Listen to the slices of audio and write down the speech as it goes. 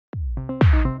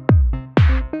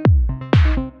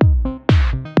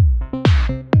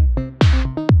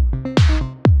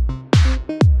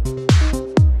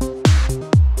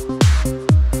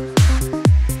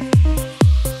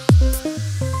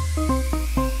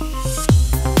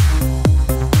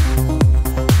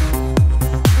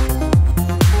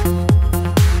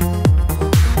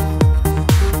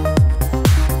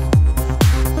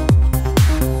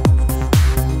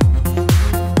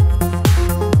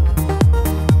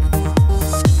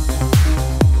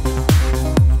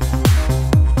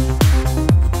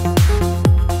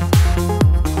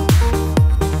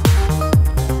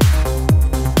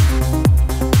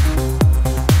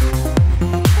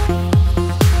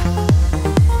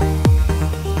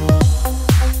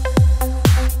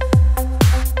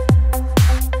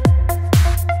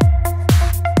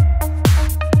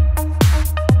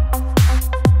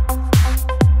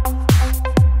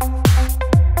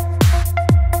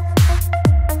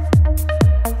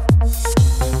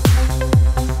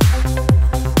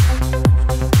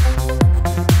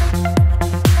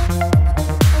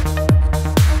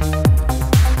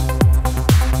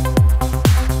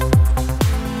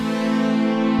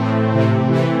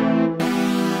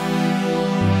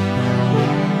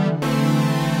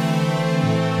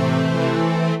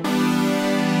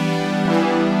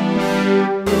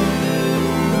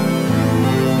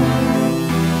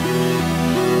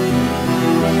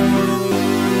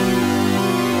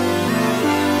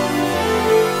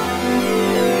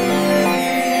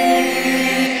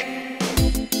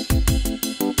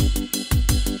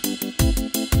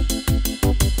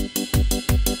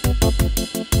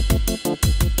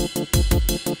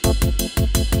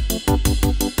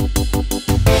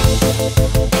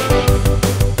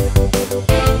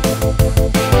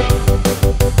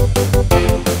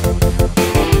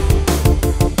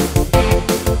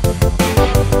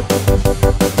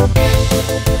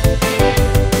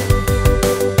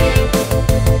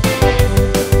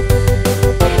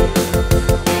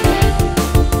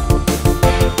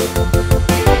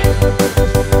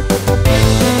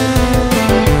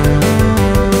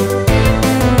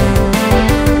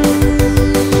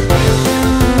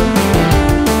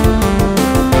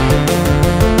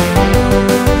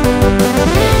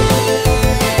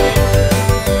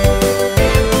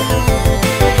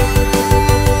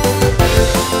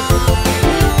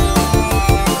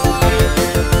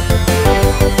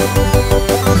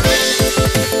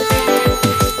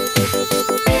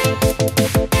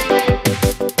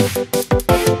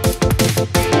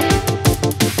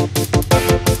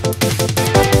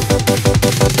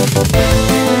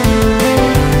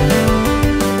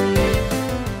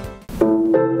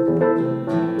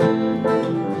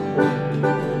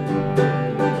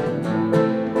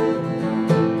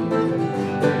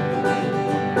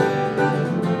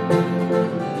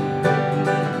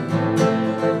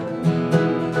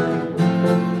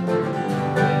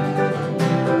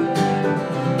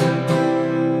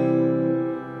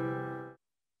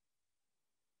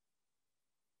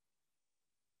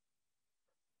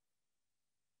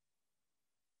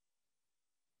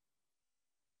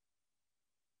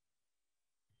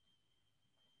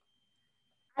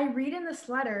I read in this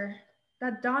letter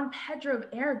that Don Pedro of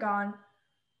Aragon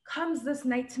comes this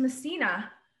night to Messina.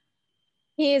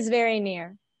 He is very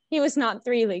near. He was not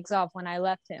 3 leagues off when I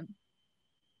left him.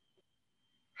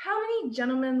 How many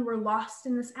gentlemen were lost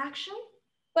in this action?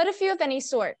 But a few of any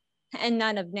sort, and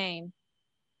none of name.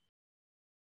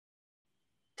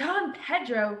 Don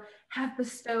Pedro hath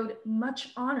bestowed much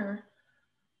honor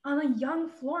on a young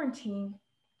Florentine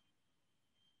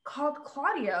called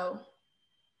Claudio.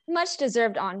 Much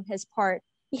deserved on his part.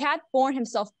 He had borne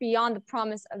himself beyond the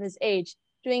promise of his age,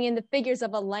 doing in the figures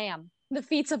of a lamb, the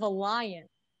feats of a lion.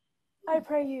 I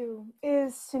pray you,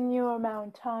 is Signor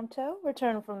Mountanto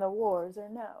returned from the wars or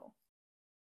no?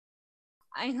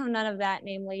 I know none of that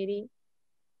name, lady.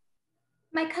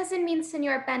 My cousin means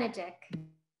Signor Benedict.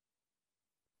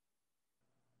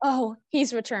 Oh,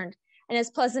 he's returned, and as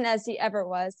pleasant as he ever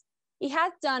was. He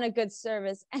hath done a good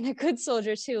service, and a good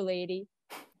soldier too, lady.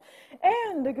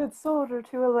 And a good soldier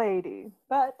to a lady.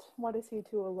 But what is he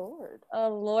to a lord? A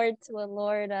lord to a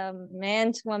lord, a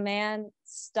man to a man,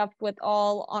 stuffed with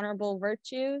all honorable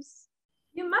virtues.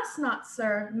 You must not,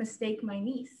 sir, mistake my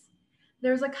niece.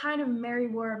 There's a kind of merry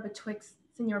war betwixt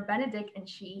Signor Benedict and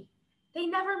she. They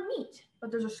never meet,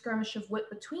 but there's a skirmish of wit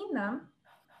between them.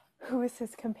 Who is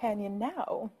his companion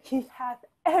now? He hath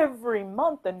every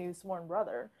month a new sworn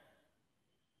brother.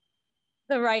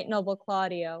 The right noble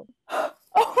Claudio.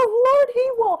 Oh, Lord, he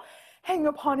will hang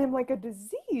upon him like a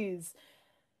disease.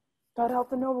 God help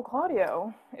the noble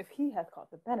Claudio. If he hath caught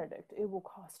the Benedict, it will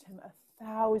cost him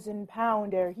 1,000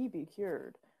 pounds ere he be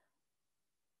cured.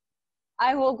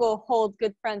 I will go hold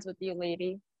good friends with you,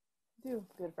 lady. Do,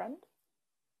 good friend.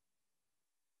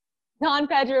 Don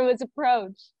Pedro is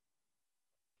approached.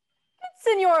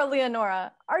 Signora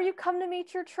Leonora, are you come to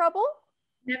meet your trouble?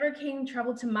 Never came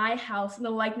trouble to my house in the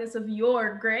likeness of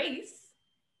your grace.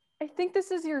 I think this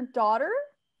is your daughter?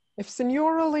 If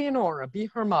Signora Leonora be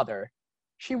her mother,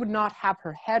 she would not have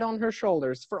her head on her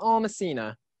shoulders for all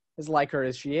Messina, as like her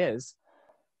as she is.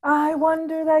 I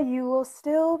wonder that you will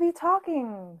still be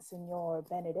talking, Signor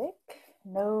Benedict.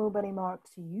 Nobody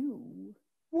marks you.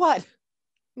 What?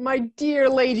 My dear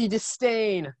Lady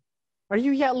Disdain, are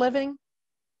you yet living?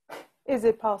 Is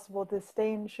it possible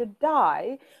Disdain should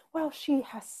die while she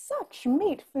has such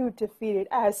meat food to feed it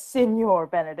as Signor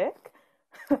Benedict?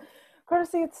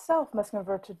 Courtesy itself must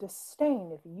convert to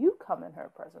disdain if you come in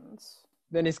her presence.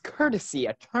 Then is courtesy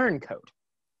a turncoat?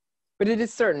 But it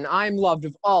is certain I am loved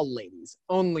of all ladies,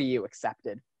 only you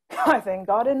excepted. I thank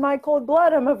God in my cold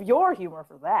blood I'm of your humor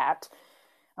for that.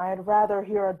 I'd rather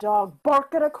hear a dog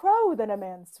bark at a crow than a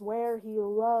man swear he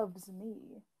loves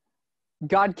me.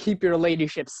 God keep your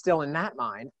ladyship still in that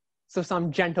mind, so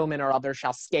some gentleman or other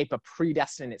shall scape a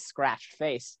predestinate scratched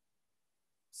face.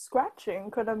 Scratching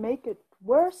could make it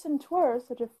worse and worse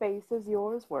such a face as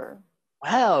yours were.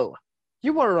 Well,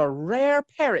 you are a rare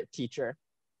parrot teacher.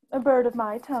 A bird of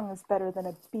my tongue is better than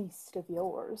a beast of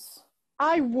yours.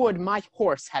 I would my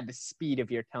horse had the speed of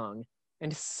your tongue,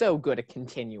 and so good a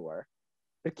continuer.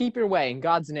 But keep your way, in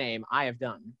God's name, I have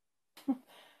done.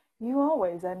 You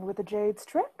always end with a jade's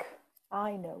trick.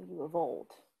 I know you of old.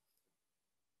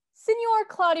 Signor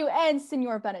Claudio and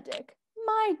Signor Benedict,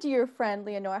 my dear friend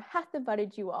Leonora hath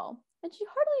invited you all, and she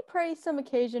heartily prays some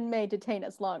occasion may detain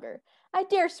us longer. I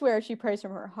dare swear she prays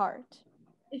from her heart.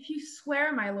 If you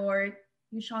swear, my lord,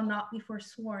 you shall not be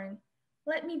forsworn.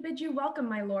 Let me bid you welcome,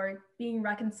 my lord, being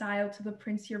reconciled to the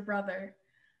prince your brother.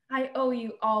 I owe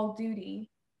you all duty.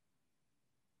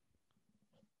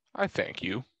 I thank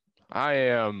you. I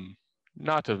am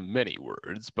not of many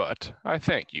words, but I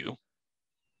thank you.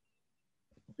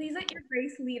 Please let your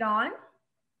grace lead on.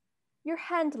 Your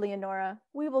hand, Leonora.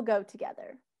 We will go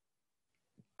together.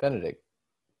 Benedict,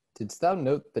 didst thou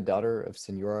note the daughter of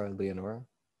Signora Leonora?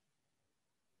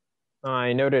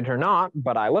 I noted her not,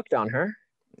 but I looked on her.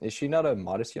 Is she not a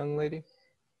modest young lady?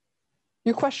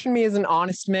 You question me as an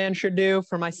honest man should do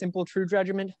for my simple true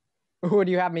judgment? Or would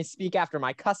you have me speak after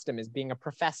my custom as being a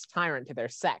professed tyrant to their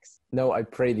sex? No, I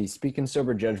pray thee, speak in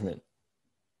sober judgment.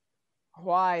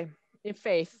 Why, in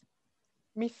faith,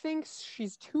 methinks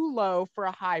she's too low for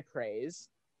a high praise,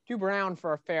 too brown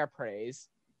for a fair praise,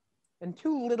 and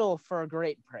too little for a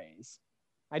great praise.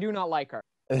 I do not like her.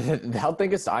 Thou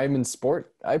thinkest I am in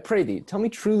sport? I pray thee, tell me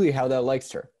truly how thou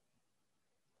likest her.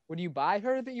 Would you buy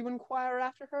her that you inquire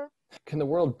after her? Can the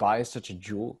world buy such a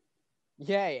jewel?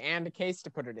 Yea, and a case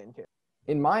to put it into.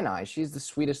 In mine eye, she is the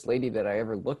sweetest lady that I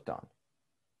ever looked on.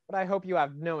 But I hope you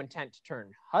have no intent to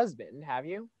turn husband, have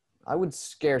you? I would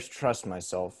scarce trust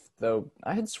myself, though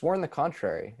I had sworn the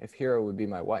contrary, if Hero would be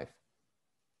my wife.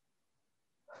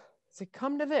 Does it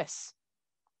come to this?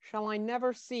 Shall I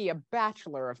never see a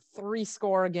bachelor of 80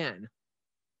 again?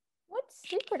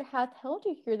 secret hath held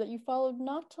you here that you followed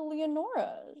not to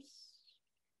Leonora's?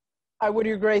 I would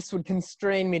your grace would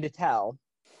constrain me to tell.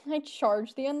 I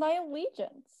charge thee in thy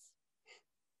allegiance.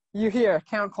 You hear,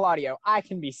 Count Claudio, I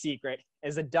can be secret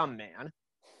as a dumb man.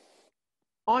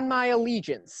 On my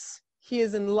allegiance, he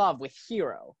is in love with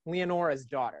Hero, Leonora's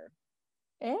daughter.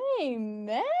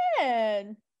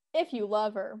 Amen. If you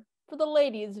love her, for the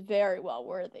lady is very well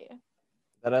worthy.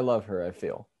 That I love her, I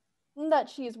feel. That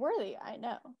she is worthy, I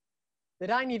know.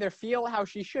 That I neither feel how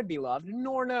she should be loved,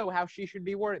 nor know how she should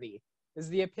be worthy, is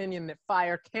the opinion that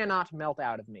fire cannot melt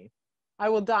out of me. I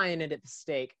will die in it at the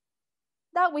stake.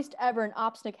 Thou wast ever an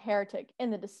obstinate heretic in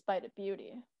the despite of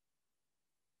beauty.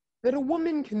 That a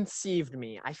woman conceived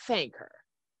me, I thank her.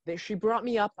 That she brought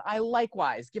me up, I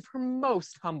likewise give her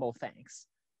most humble thanks.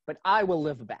 But I will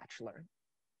live a bachelor.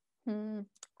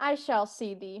 I shall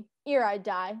see thee, ere I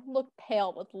die, look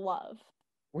pale with love.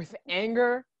 With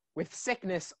anger, with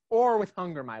sickness, or with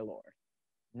hunger, my lord.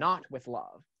 Not with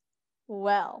love.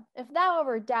 Well, if thou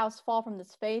ever dost fall from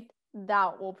this faith,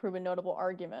 thou will prove a notable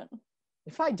argument.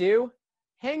 If I do,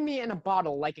 hang me in a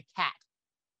bottle like a cat,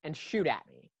 and shoot at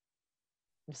me.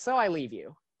 And so I leave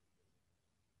you.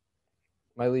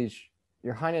 My liege,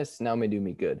 your highness now may do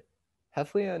me good.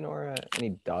 Hath Leonora any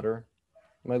daughter,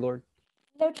 my lord?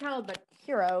 No child but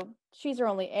Hero. She's her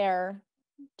only heir.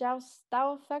 Dost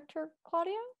thou affect her,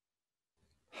 Claudio?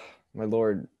 My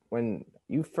lord, when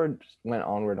you first went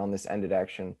onward on this ended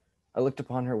action, I looked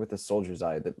upon her with a soldier's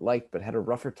eye that liked but had a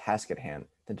rougher task at hand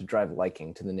than to drive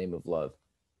liking to the name of love.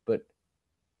 But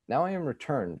now I am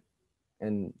returned,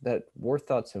 and that war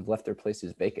thoughts have left their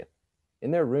places vacant.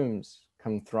 In their rooms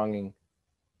come thronging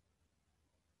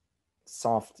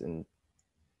soft and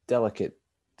delicate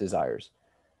desires,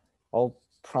 all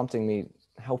prompting me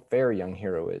how fair young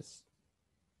Hero is,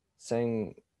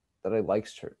 saying that I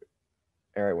liked her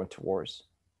ere I went to wars.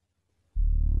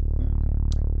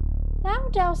 Thou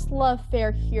dost love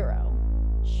fair Hero,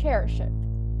 cherish it,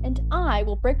 and I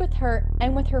will break with her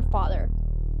and with her father,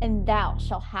 and thou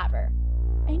shalt have her.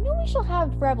 I know we shall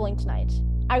have reveling tonight.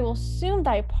 I will assume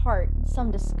thy part in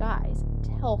some disguise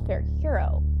and tell fair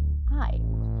Hero, I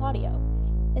am Claudio,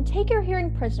 and take her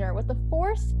hearing prisoner with the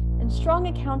force and strong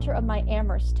encounter of my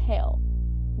amorous tale.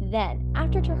 Then,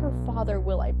 after to her father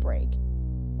will I break,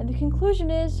 and the conclusion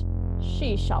is,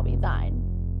 she shall be thine.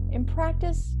 In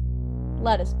practice,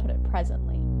 let us put it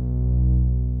presently.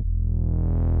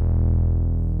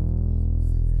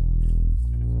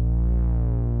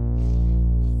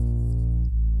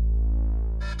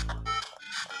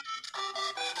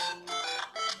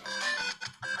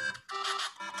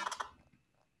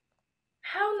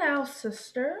 How now,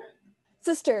 sister?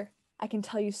 Sister, I can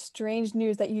tell you strange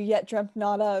news that you yet dreamt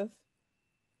not of.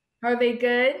 Are they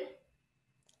good?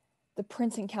 The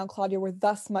prince and Count Claudio were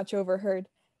thus much overheard.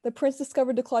 The prince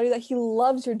discovered to Claudio that he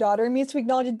loves your daughter and means to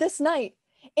acknowledge it this night,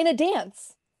 in a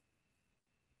dance.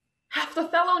 Hath the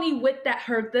fellow any wit that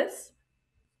heard this?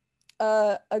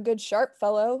 A good sharp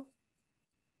fellow.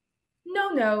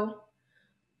 No.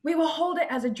 We will hold it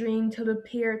as a dream till it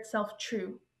appear itself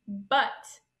true. But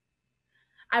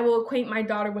I will acquaint my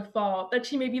daughter withal, that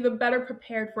she may be the better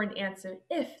prepared for an answer,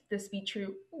 if this be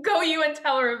true. Go you and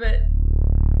tell her of it.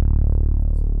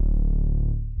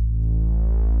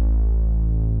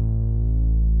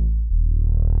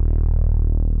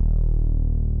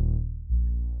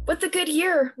 What the good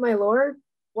year, my lord?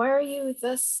 Why are you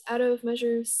thus out of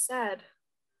measure sad?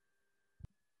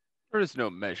 There is no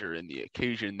measure in the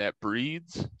occasion that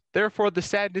breeds, therefore the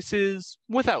sadness is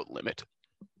without limit.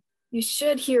 You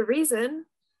should hear reason.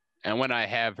 And when I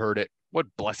have heard it, what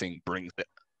blessing brings it?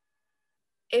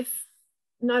 If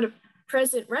not a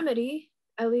present remedy,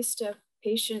 at least a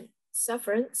patient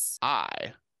sufferance.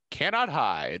 I cannot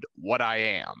hide what I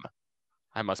am.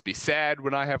 I must be sad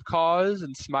when I have cause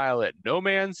and smile at no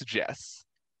man's jests.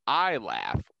 I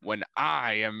laugh when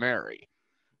I am merry.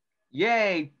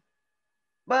 Yea,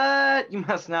 but you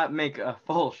must not make a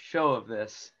full show of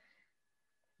this.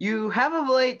 You have of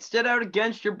late stood out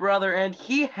against your brother, and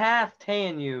he hath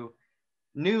ta'en you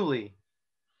newly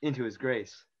into his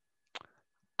grace.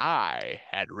 I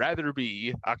had rather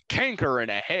be a canker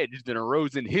in a hedge than a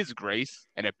rose in his grace,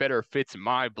 and it better fits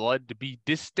my blood to be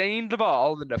disdained of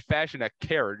all than to fashion a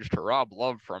carriage to rob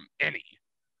love from any.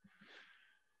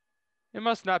 It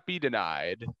must not be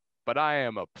denied, but I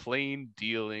am a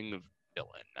plain-dealing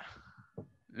villain.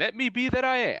 Let me be that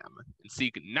I am, and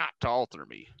seek not to alter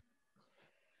me.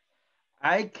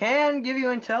 I can give you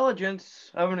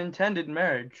intelligence of an intended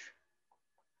marriage.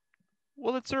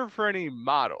 Will it serve for any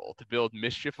model to build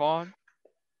mischief on?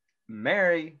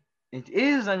 Marry, it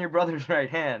is on your brother's right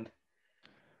hand.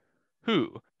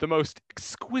 Who? The most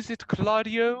exquisite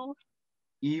Claudio?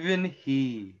 Even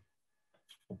he.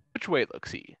 Which way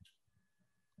looks he?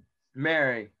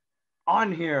 Mary,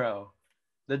 on Hero,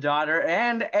 the daughter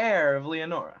and heir of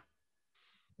Leonora.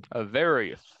 A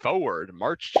very forward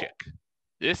March chick.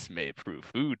 This may prove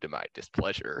food to my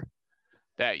displeasure.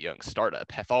 That young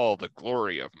startup hath all the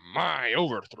glory of my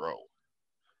overthrow.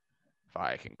 If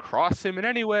I can cross him in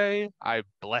any way, I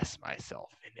bless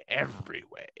myself in every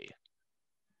way.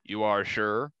 You are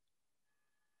sure?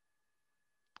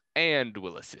 And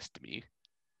will assist me.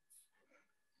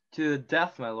 To the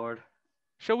death, my lord.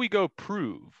 Shall we go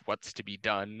prove what's to be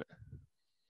done?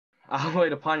 I'll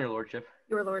wait upon your lordship.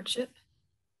 Your lordship.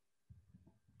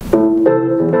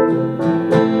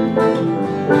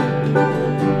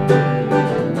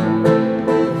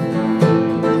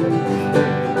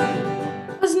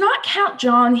 Was not Count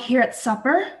John here at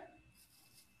supper?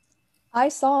 I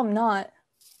saw him not.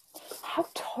 How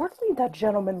tawdry that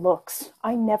gentleman looks.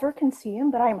 I never can see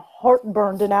him, but I am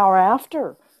heartburned an hour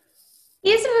after.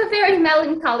 He is of a very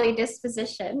melancholy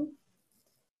disposition.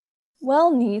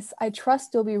 Well, niece, I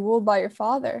trust you'll be ruled by your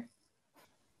father.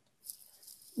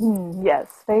 Yes,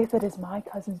 faith, it is my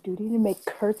cousin's duty to make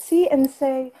curtsy and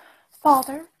say,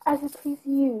 Father, as it please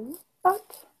you.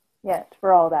 But yet,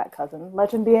 for all that, cousin,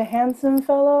 let him be a handsome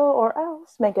fellow, or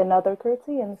else make another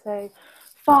curtsy and say,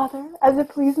 Father, as it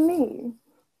please me.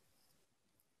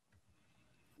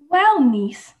 Well,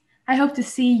 niece, I hope to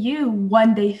see you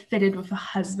one day fitted with a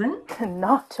husband.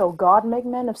 Not till God make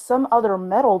men of some other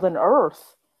metal than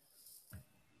earth.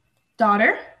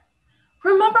 Daughter,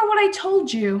 remember what I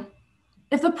told you.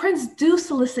 If the prince do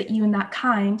solicit you in that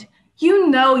kind, you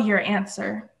know your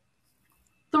answer.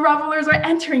 The revelers are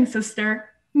entering, sister.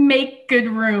 Make good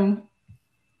room.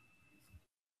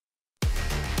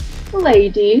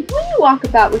 Lady, will you walk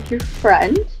about with your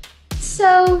friend?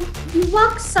 So you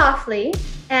walk softly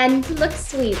and look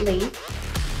sweetly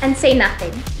and say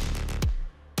nothing.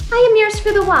 I am yours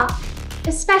for the walk,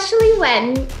 especially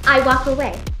when I walk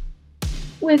away.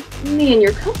 With me in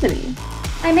your company?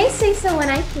 I may say so when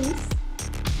I please.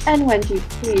 And when do you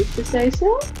please to say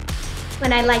so?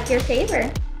 When I like your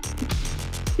favor.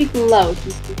 Speak low,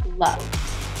 you speak low.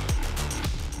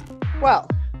 Well,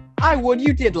 I would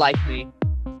you did like me.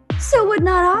 So would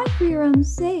not I for your own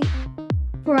sake,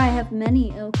 for I have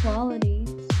many ill qualities.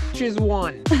 Choose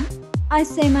one. I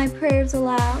say my prayers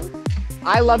aloud.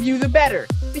 I love you the better.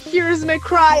 The hearers may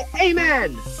cry,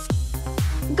 Amen.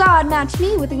 God match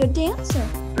me with a good dancer.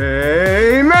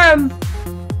 Amen.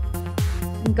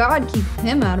 God keep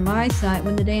him out of my sight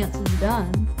when the dance is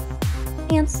done.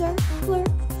 Answer, flirt?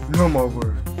 No more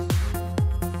words.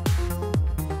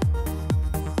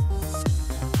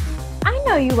 I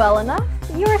know you well enough.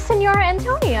 You're Senora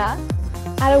Antonia.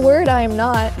 At a word, I am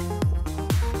not.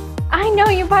 I know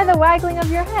you by the waggling of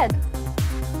your head.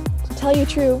 To tell you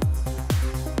true,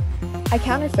 I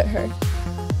counterfeit her.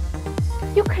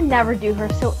 You could never do her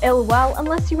so ill well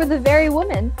unless you were the very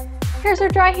woman. Here's her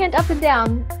dry hand up and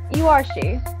down. You are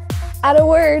she. At a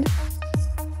word,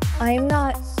 I am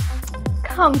not.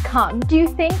 Come, come. Do you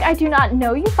think I do not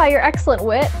know you by your excellent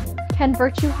wit? Can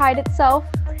virtue hide itself?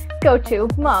 Go to,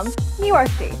 Mum. You are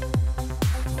she.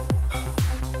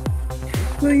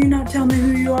 Will you not tell me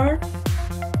who you are?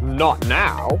 Not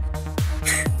now.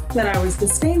 That I was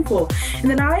disdainful,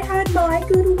 and that I had my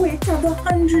good wit of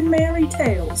 100 merry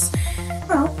tales.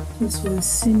 Well, this was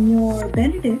Signor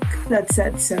Benedict that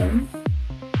said so.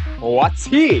 What's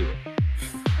he?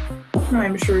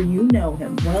 I'm sure you know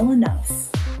him well enough.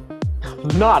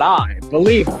 Not I,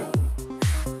 believe me.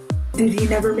 Did he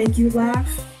never make you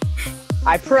laugh?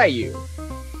 I pray you,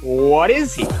 what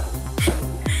is he?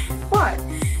 Why,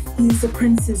 he's the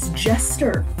prince's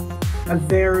jester. A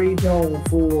very dull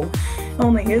fool.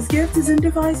 Only his gift is in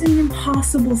devising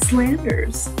impossible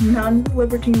slanders. None but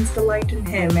libertines delight in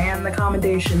him, and the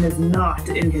commendation is not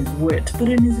in his wit, but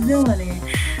in his villainy.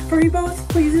 For he both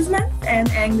pleases men and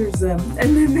angers them,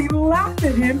 and then they laugh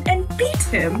at him and beat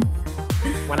him.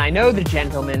 When I know the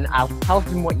gentleman, I'll tell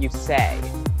him what you say.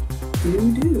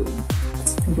 Do.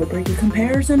 But break a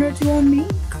comparison or two on me.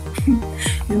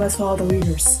 You must follow the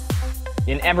leaders.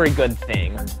 In every good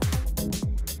thing.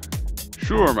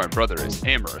 Sure, my brother is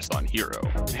amorous on Hero,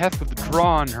 and hath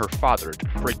withdrawn her father to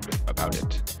break with him about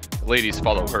it. The ladies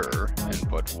follow her, and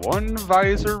but one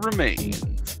visor remains.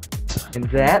 And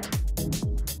that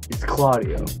is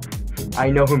Claudio. I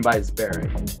know him by his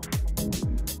bearing.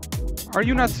 Are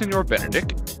you not Signor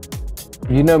Benedict?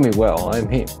 You know me well, I am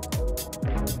he.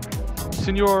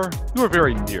 Signor, you are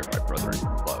very near my brother in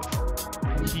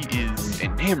love. He is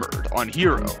enamored on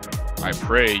Hero. I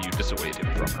pray you dissuade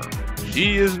him from her.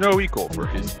 She is no equal for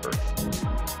his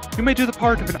birth. You may do the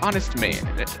part of an honest man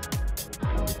in it.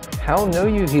 How know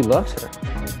you he loves her?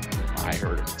 I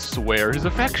heard him swear his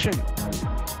affection.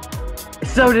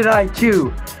 So did I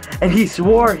too, and he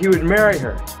swore he would marry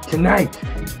her tonight.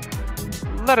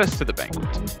 Let us to the banquet.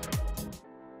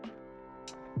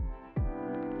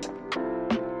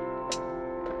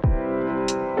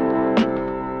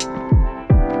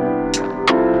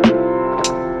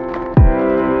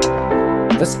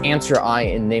 Thus answer I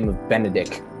in name of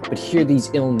Benedick, but hear these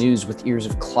ill news with ears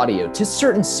of Claudio. 'Tis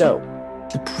certain so.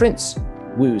 The prince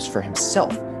woos for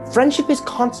himself. Friendship is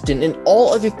constant in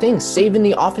all other things, save in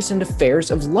the office and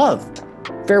affairs of love.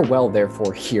 Farewell,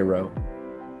 therefore, hero.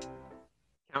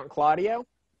 Count Claudio?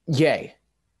 Yea.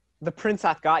 The prince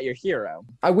hath got your hero.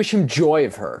 I wish him joy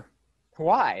of her.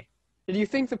 Why? Did you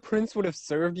think the prince would have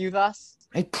served you thus?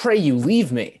 I pray you,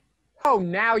 leave me. Oh,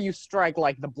 now you strike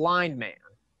like the blind man.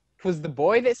 'Twas the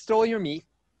boy that stole your meat,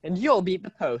 and you'll beat the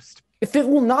post. If it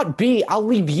will not be, I'll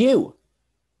leave you.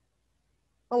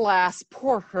 Alas,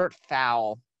 poor hurt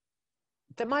fowl,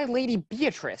 that my lady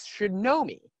Beatrice should know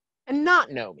me, and not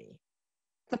know me.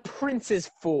 The prince's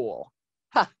fool.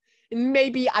 Ha! And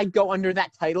maybe I go under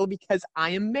that title because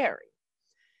I am merry.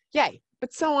 Yea,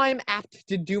 but so I am apt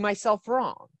to do myself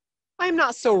wrong. I am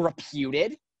not so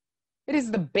reputed. It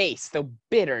is the base, though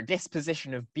bitter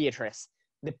disposition of Beatrice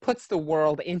that puts the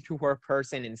world into her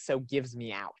person and so gives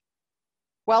me out.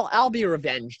 Well, I'll be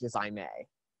revenged as I may.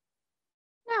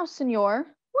 Now, Signor,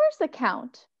 where's the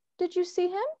Count? Did you see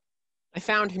him? I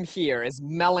found him here, as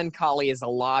melancholy as a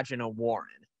lodge in a warren.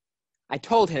 I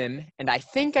told him, and I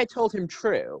think I told him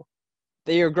true,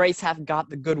 that your grace hath got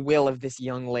the goodwill of this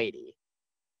young lady.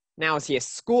 Now is he a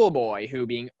schoolboy who,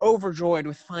 being overjoyed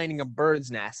with finding a bird's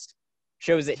nest,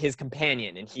 shows it his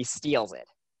companion, and he steals it.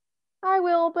 I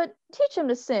will, but teach him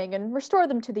to sing and restore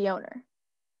them to the owner.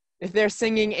 If their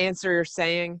singing answer your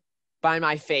saying, by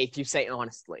my faith you say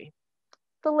honestly.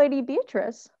 The Lady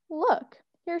Beatrice, look,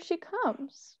 here she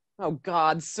comes. Oh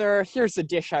God, sir, here's a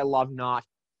dish I love not.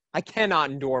 I cannot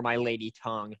endure my lady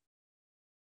tongue.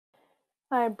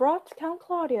 I brought Count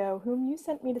Claudio, whom you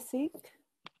sent me to seek.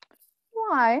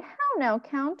 Why, how now,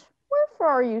 Count? Wherefore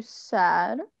are you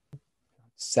sad?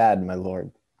 Sad, my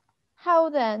lord. How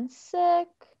then, sick?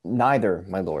 Neither,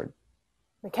 my lord.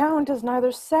 The Count is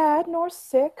neither sad, nor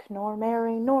sick, nor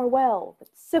merry, nor well, but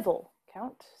civil,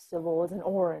 Count. Civil as an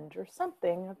orange, or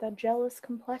something of that jealous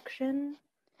complexion.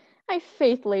 My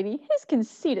faith, lady, his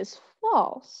conceit is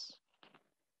false.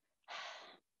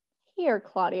 Here,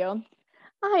 Claudio,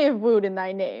 I have wooed in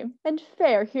thy name, and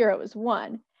fair hero is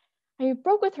won. I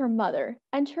broke with her mother,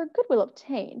 and her goodwill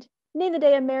obtained. Name the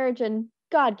day of marriage, and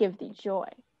God give thee joy.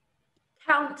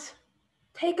 Count,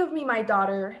 take of me my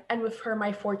daughter, and with her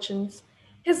my fortunes.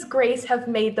 His grace have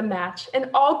made the match, and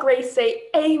all grace say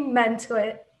amen to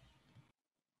it.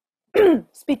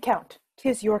 Speak, Count.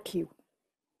 'Tis your cue.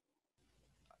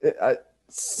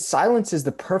 Silence is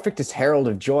the perfectest herald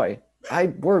of joy. I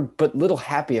were but little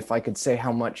happy if I could say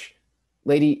how much.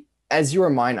 Lady, as you are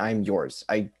mine, I am yours.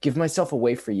 I give myself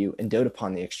away for you and dote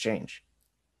upon the exchange.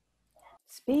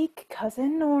 Speak,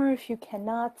 cousin, or if you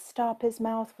cannot, stop his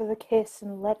mouth with a kiss,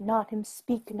 and let not him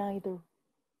speak neither.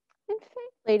 In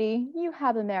faith, lady, you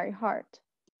have a merry heart.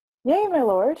 Yea, my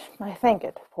lord, I thank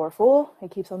it. Poor fool, he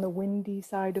keeps on the windy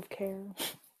side of care.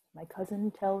 My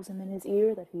cousin tells him in his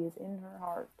ear that he is in her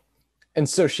heart. And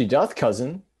so she doth,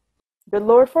 cousin. Good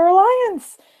lord for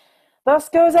alliance! Thus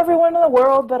goes everyone in the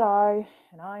world but I,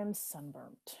 and I am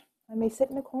sunburnt. I may sit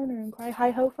in a corner and cry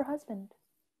hi-ho for husband.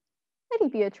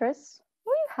 Lady Beatrice,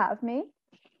 will you have me?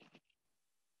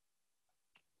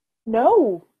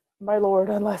 No, my lord,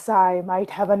 unless I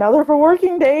might have another for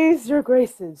working days. Your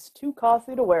grace is too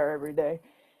costly to wear every day.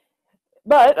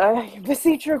 But I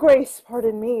beseech your grace,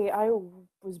 pardon me, I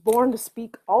was born to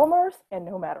speak all mirth and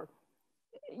no matter.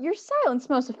 Your silence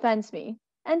most offends me,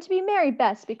 and to be merry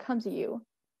best becomes you.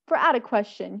 For out of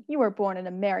question, you were born in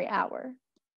a merry hour.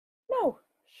 No,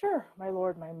 sure, my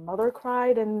lord, my mother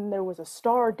cried, and there was a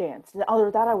star dance, and other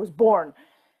that I was born.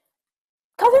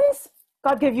 Cousins,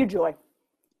 God give you joy.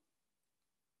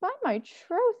 By my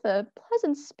troth, a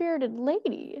pleasant-spirited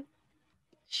lady.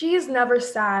 She is never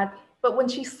sad, but when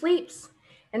she sleeps,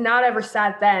 and not ever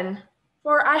sad then.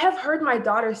 For I have heard my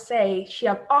daughter say she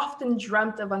have often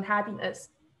dreamt of unhappiness,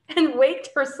 and waked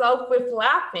herself with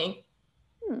laughing.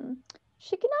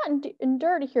 She cannot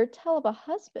endure to hear tell of a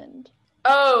husband.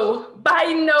 Oh, by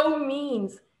no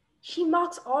means. She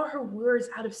mocks all her wooers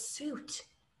out of suit.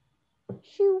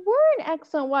 She were an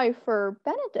excellent wife for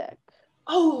Benedick.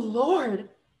 Oh, Lord,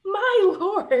 my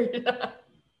Lord.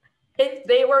 If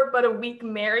they were but a week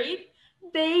married,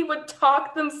 they would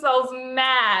talk themselves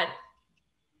mad.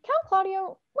 Count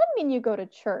Claudio, when mean you go to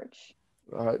church?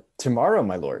 Tomorrow,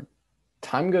 my lord.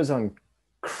 Time goes on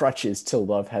crutches till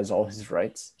love has all his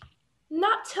rights.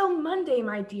 Not till Monday,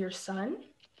 my dear son.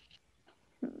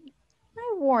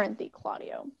 I warrant thee,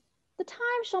 Claudio, the time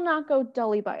shall not go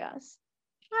dully by us.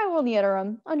 I will in the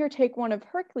interim undertake one of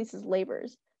Hercules'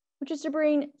 labors, which is to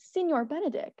bring Signor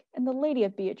Benedict and the Lady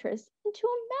of Beatrice into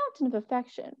a mountain of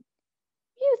affection.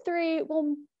 You three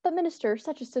will administer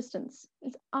such assistance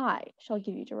as I shall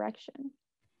give you direction.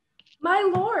 My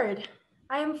lord,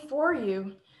 I am for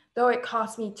you, though it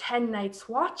cost me 10 nights'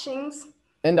 watchings.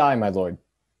 And I, my lord.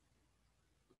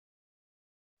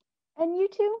 And you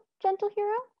too, gentle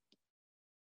hero?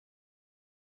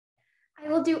 I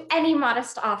will do any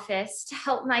modest office to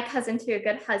help my cousin to a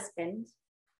good husband.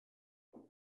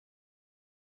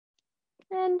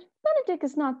 And Benedict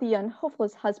is not the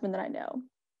unhopeless husband that I know.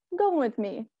 Go with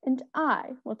me, and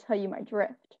I will tell you my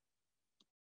drift.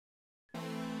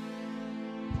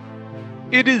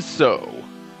 It is so.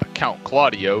 The Count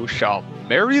Claudio shall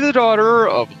marry the daughter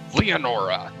of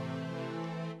Leonora.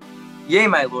 Yea,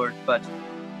 my lord, but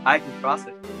I can cross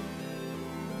it.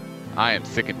 I am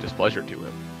sick in displeasure to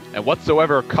him, and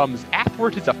whatsoever comes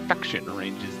afterward his affection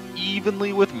ranges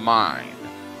evenly with mine.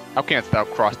 How canst thou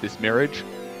cross this marriage?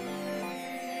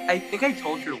 I think I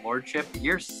told your lordship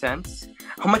your sense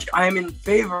how much I am in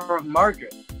favor of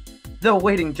Margaret, the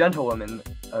waiting gentlewoman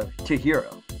to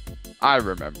Hero. I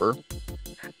remember.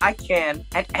 I can,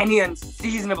 at any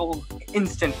unseasonable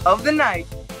instant of the night,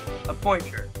 appoint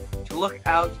her to look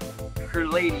out her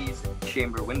lady's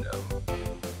chamber window.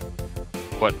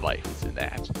 What life is in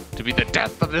that? To be the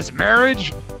death of this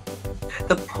marriage?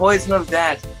 The poison of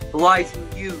that lies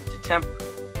in you to temper.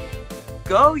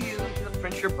 Go you to the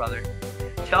prince your brother,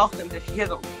 tell him that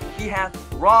he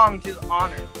hath wronged his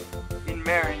honor in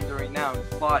marrying the renowned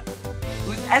Claudia,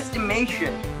 whose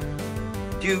estimation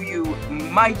do you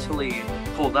mightily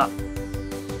hold up.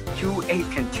 To a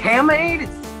contaminated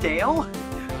stale,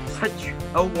 such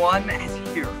a one as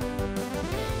Hero.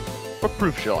 What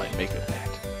proof shall I make of that?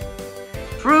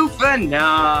 Proof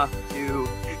enough to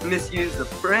misuse the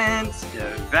prince, to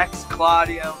vex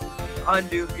Claudio,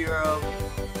 undo Hero,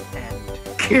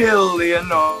 and kill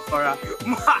Leonora.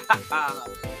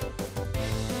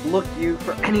 Look you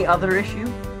for any other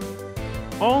issue?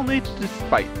 Only to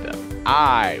despite them,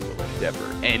 I will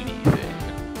endeavor anything.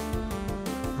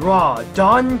 Draw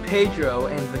Don Pedro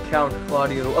and the Count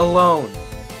Claudio alone.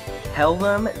 Tell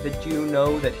them that you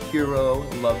know that Hero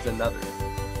loves another,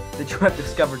 that you have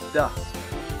discovered dust.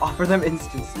 Offer them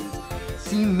instances.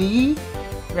 See me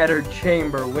at her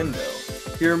chamber window.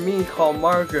 Hear me call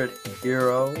Margaret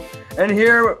Hero, and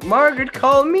hear Margaret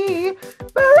call me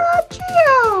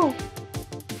Baraccio.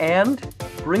 And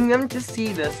bring them to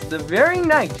see this the very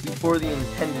night before the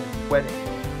intended wedding.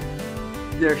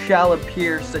 There shall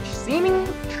appear such seeming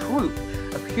truth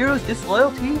of Hero's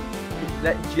disloyalty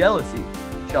that jealousy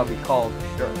shall be called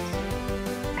assurance,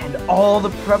 and all the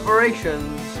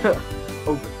preparations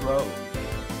overthrown.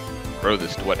 Throw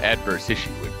this to what adverse issue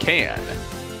it can.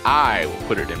 I will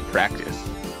put it in practice.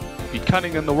 Be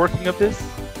cunning in the working of this,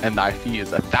 and thy fee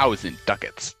is 1,000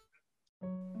 ducats.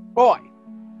 Boy!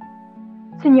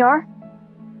 Signor?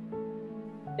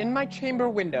 In my chamber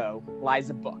window lies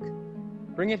a book.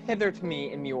 Bring it hither to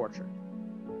me in the orchard.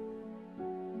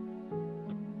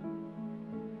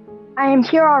 I am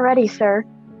here already, sir.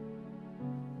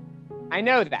 I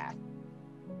know that,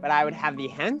 but I would have thee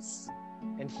hence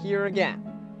and here again.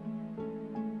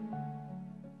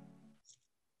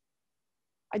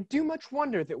 I do much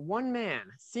wonder that one man,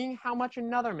 seeing how much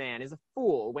another man is a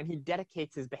fool when he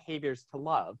dedicates his behaviors to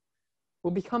love,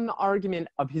 will become the argument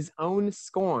of his own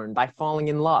scorn by falling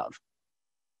in love.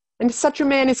 And such a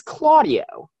man is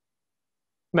Claudio.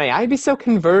 May I be so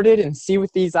converted and see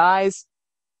with these eyes?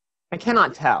 I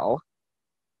cannot tell.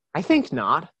 I think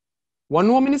not.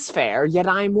 One woman is fair, yet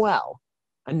I am well.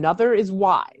 Another is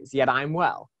wise, yet I am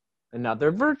well.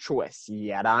 Another virtuous,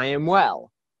 yet I am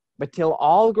well. But till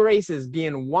all graces be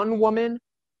in one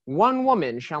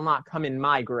woman shall not come in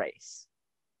my grace.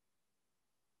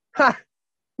 Ha!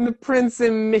 The prince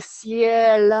and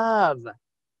Monsieur Love.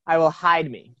 I will hide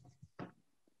me.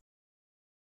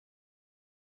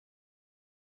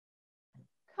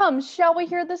 Come, shall we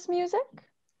hear this music?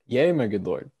 Yea, my good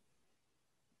lord.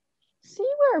 See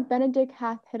where Benedict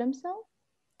hath hid himself?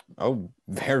 Oh,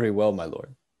 very well, my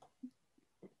lord.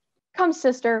 Come,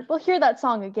 sister, we'll hear that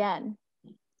song again.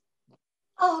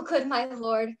 Oh, good my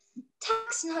lord,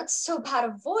 tax not so bad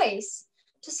a voice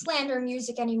to slander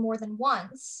music any more than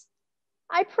once.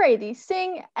 I pray thee,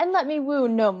 sing, and let me woo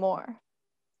no more.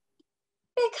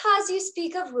 Because you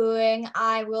speak of wooing,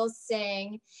 I will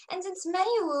sing. And since many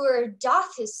a wooer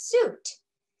doth his suit,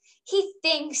 he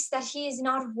thinks that he is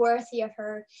not worthy of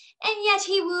her, and yet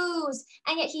he woos,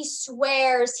 and yet he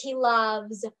swears he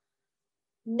loves.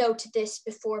 Note this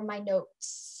before my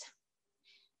notes.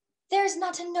 There's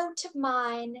not a note of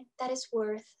mine that is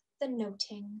worth the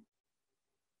noting.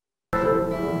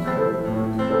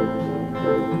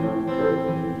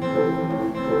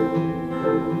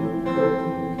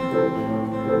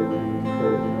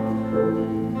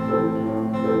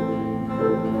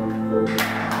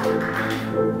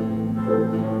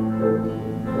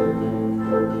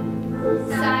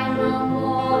 Sigh no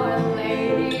more,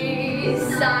 ladies,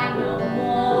 sigh no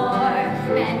more.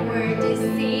 Men were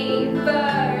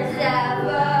deceivers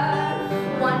ever.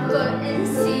 One foot in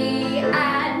sea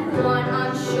and one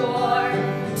on shore.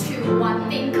 To one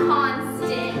thing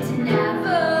constant,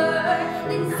 never.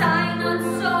 Then sigh not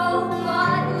so,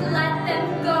 but let them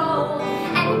go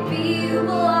and be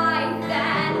blithe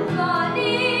and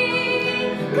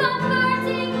bonny,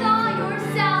 converting all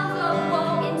yourselves of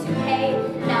woe into hay,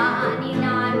 nani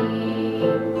nani.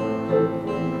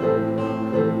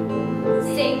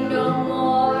 Sing no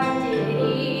more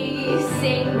ditties,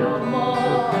 sing no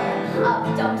more of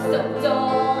dumb so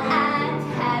dull and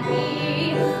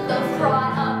heavy. The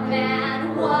fraud of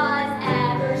man was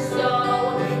ever so,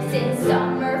 since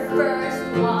summer first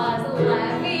was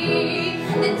levy.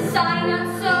 Then sigh not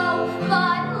so,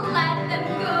 but let them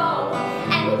go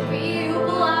and be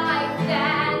blithe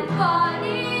and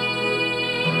bonny.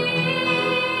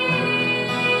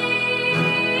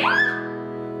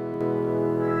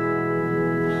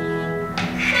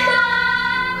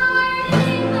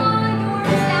 Converting all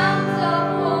yourselves of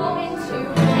woe into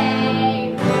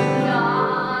hay,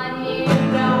 nani nani.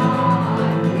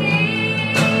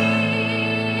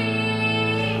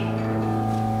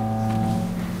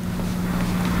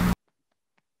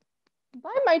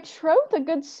 By my troth, a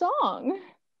good song.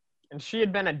 And she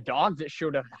had been a dog that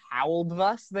should have howled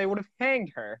thus, they would have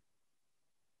hanged her.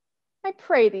 I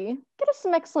pray thee, get us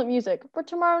some excellent music, for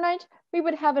tomorrow night we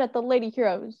would have it at the Lady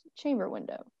Hero's chamber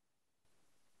window.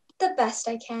 The best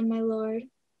I can, my lord.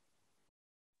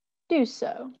 Do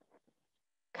so.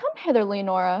 Come hither,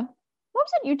 Leonora. What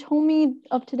was it you told me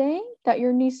of today? That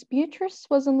your niece Beatrice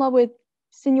was in love with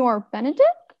Signor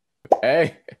Benedict?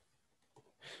 Hey.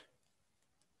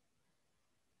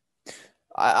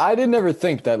 I did never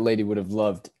think that lady would have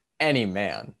loved any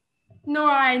man. Nor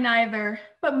I neither,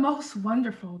 but most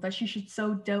wonderful that she should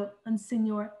so dote on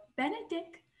Signor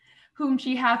Benedict, whom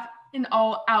she hath in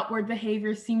all outward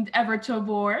behavior seemed ever to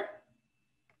abhor.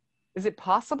 Is it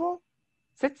possible?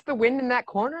 Sits the wind in that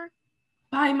corner?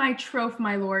 By my troth,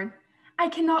 my lord, I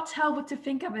cannot tell what to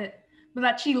think of it, but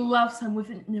that she loves him with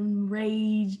an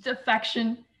enraged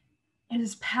affection. It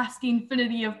is past the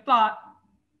infinity of thought.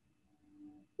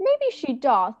 Maybe she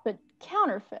doth, but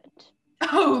counterfeit.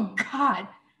 Oh, God!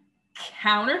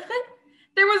 Counterfeit?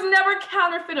 There was never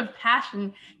counterfeit of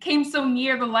passion came so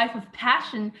near the life of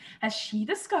passion as she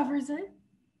discovers it.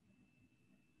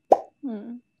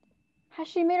 Has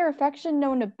she made her affection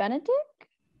known to Benedict?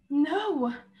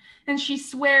 No, and she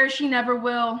swears she never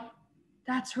will.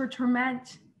 That's her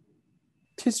torment.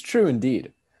 'Tis true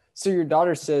indeed. So your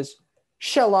daughter says,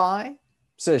 "Shall I,"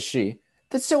 says she,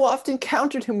 "that so often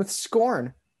countered him with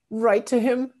scorn, write to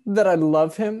him that I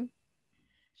love him?"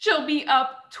 She'll be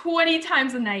up 20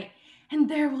 times a night, and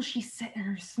there will she sit in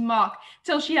her smock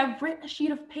till she have writ a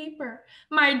sheet of paper.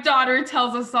 My daughter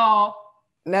tells us all.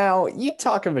 Now, you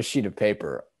talk of a sheet of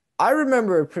paper. I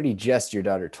remember a pretty jest your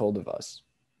daughter told of us.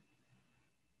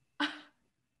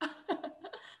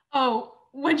 Oh,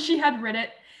 when she had writ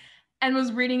it and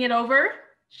was reading it over,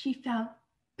 she found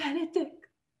Benedict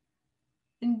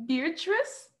and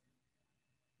Beatrice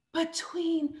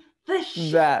between the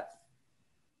sheets.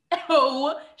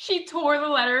 Oh, she tore the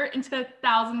letter into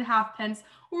 1,000 halfpence,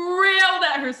 railed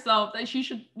at herself that she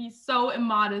should be so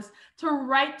immodest to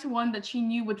write to one that she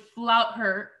knew would flout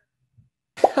her.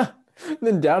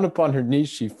 Then down upon her knees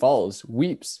she falls,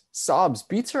 weeps, sobs,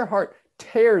 beats her heart,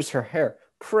 tears her hair,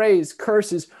 prays,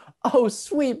 curses. Oh,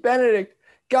 sweet Benedict,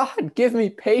 God give me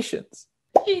patience.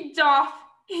 She doth,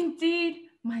 indeed.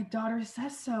 My daughter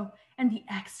says so, and the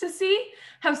ecstasy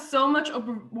have so much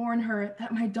overborne her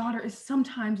that my daughter is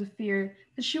sometimes afeard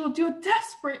that she will do a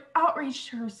desperate outrage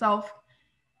to herself.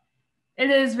 It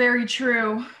is very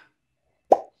true.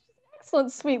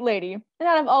 Excellent, sweet lady, and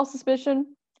out of all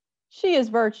suspicion, she is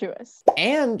virtuous.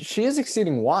 And she is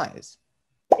exceeding wise.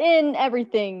 In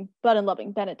everything but in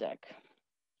loving Benedict.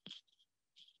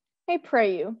 I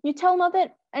pray you, you tell him of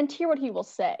it, and hear what he will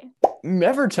say.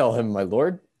 Never tell him, my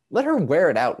lord. Let her wear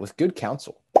it out with good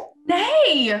counsel.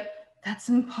 Nay, that's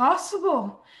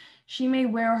impossible. She may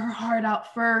wear her heart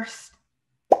out first.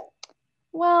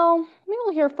 Well, we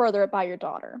will hear further about your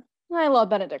daughter. I love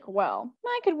Benedict well.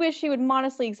 I could wish he would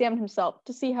modestly examine himself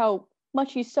to see how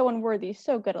much he's so unworthy,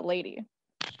 so good a lady.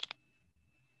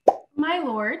 My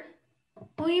lord,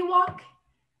 will you walk?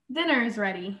 Dinner is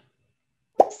ready.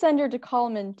 Send her to call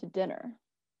him in to dinner.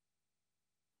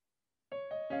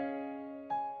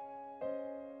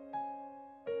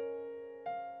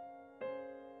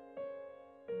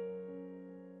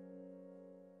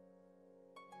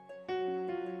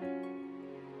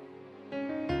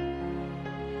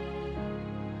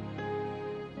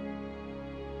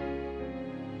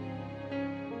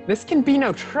 This can be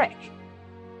no trick.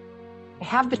 I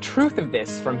have the truth of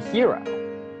this from Hero.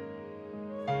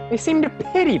 They seem to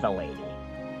pity the lady.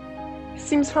 It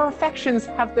seems her affections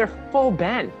have their full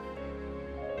bent.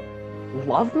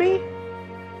 Love me?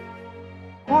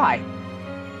 Why?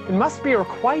 It must be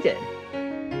requited.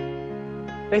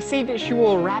 They say that she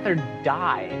will rather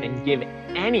die than give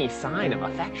any sign of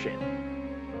affection.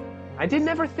 I did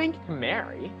never think to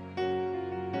marry.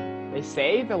 They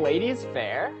say the lady is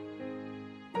fair.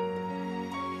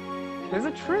 'Tis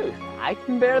a truth, I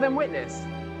can bear them witness.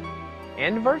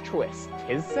 And virtuous,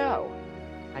 'tis so.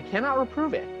 I cannot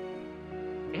reprove it.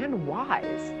 And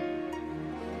wise.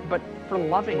 But for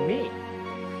loving me.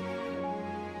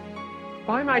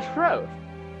 By my troth,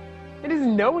 it is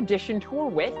no addition to her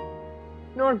wit,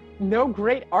 nor no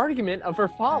great argument of her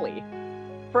folly,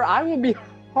 for I will be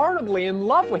heartily in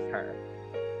love with her.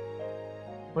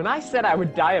 When I said I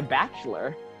would die a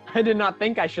bachelor, I did not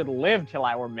think I should live till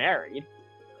I were married.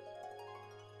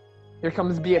 Here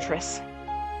comes Beatrice.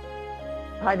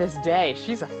 By this day,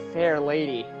 she's a fair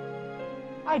lady.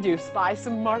 I do spy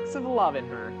some marks of love in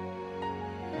her.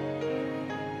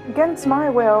 Against my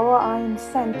will, I am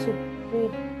sent to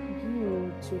bid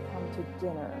you to come to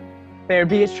dinner. Fair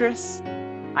Beatrice,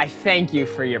 I thank you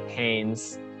for your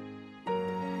pains.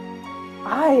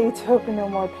 I took no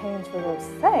more pains for those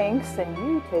thanks than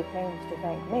you take pains to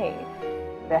thank me.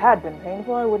 If it had been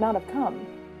painful, I would not have come.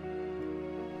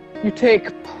 You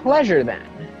take pleasure, then,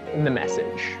 in the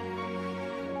message?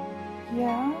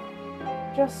 Yeah,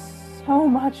 just so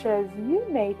much as you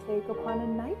may take upon a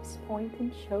knife's point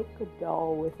and choke a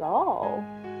doll withal.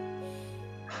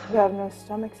 You have no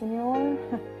stomach, senor?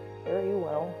 Very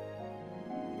well.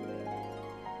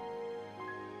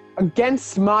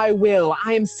 Against my will,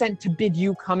 I am sent to bid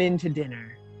you come in to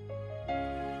dinner.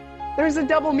 There's a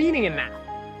double meaning in that.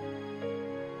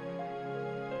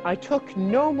 I took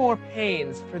no more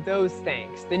pains for those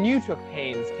thanks than you took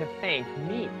pains to thank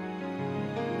me.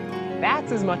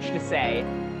 That's as much to say,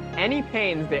 any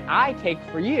pains that I take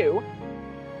for you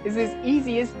is as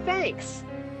easy as thanks.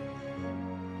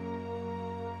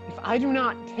 If I do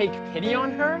not take pity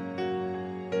on her,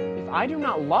 if I do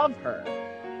not love her,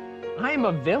 I am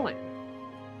a villain.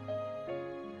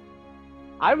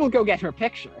 I will go get her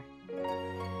picture.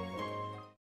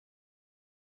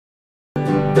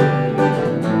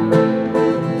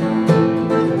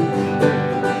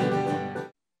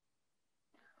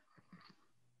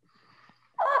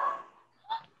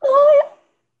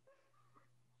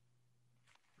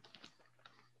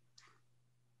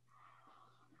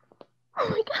 Oh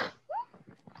my god.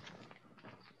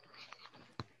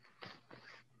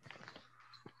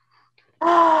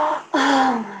 Oh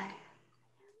my.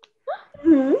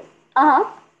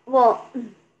 Well.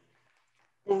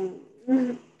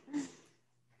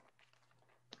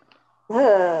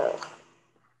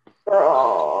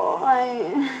 Girl,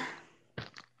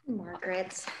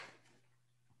 Margaret.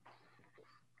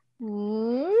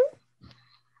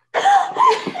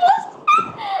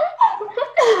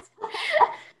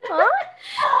 Huh?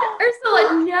 Ursula,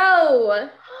 no.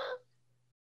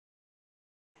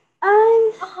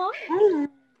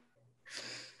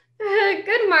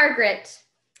 Good Margaret.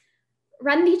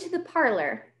 Run thee to the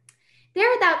parlor.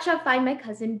 There thou shalt find my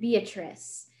cousin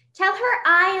Beatrice. Tell her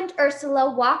I and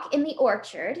Ursula walk in the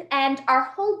orchard, and our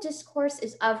whole discourse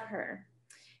is of her.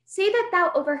 Say that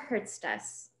thou overheardst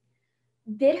us.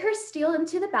 Bid her steal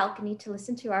into the balcony to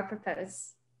listen to our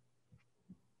propose.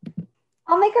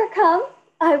 I'll make her come.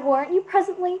 I warrant you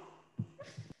presently.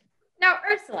 Now,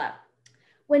 Ursula,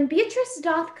 when Beatrice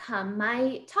doth come,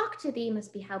 my talk to thee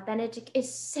must be how Benedict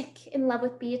is sick in love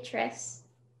with Beatrice.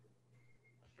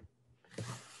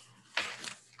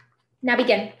 Now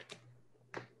begin.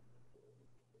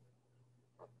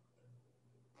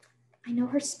 I know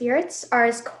her spirits are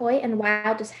as coy and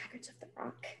wild as haggards of the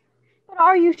rock. But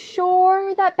are you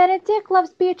sure that Benedict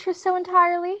loves Beatrice so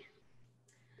entirely?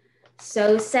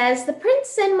 So says the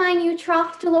prince and my new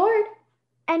troth to lord.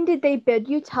 And did they bid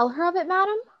you tell her of it,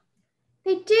 madam?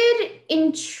 They did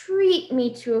entreat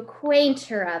me to acquaint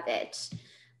her of it,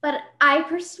 but I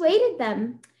persuaded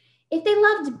them, if they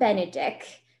loved Benedick,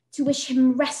 to wish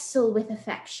him wrestle with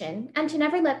affection, and to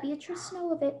never let Beatrice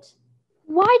know of it.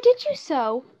 Why did you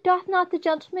so? Doth not the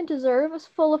gentleman deserve as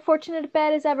full a fortunate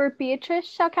bed as ever Beatrice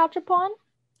shall couch upon?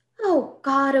 O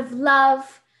God of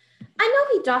love! I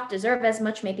know he doth deserve as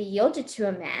much may be yielded to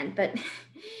a man, but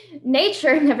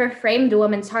nature never framed a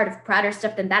woman's heart of prouder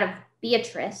stuff than that of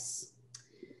Beatrice.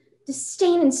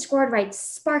 Disdain and scorn right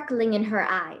sparkling in her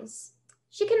eyes.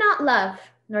 She cannot love,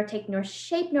 nor take nor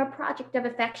shape nor project of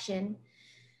affection.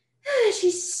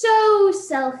 She's so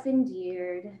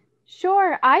self-endeared.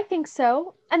 Sure, I think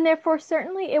so, and therefore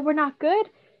certainly it were not good.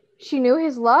 She knew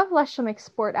his love, lest she'll make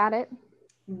sport at it.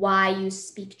 Why, you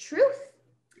speak truth.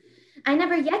 I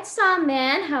never yet saw a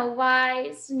man how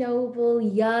wise, noble,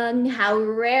 young, how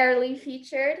rarely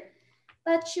featured,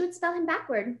 but she would spell him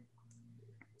backward.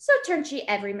 So turned she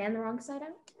every man the wrong side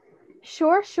out.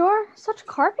 Sure, such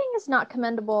carping is not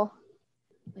commendable.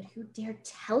 But who dared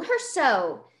tell her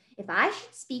so? If I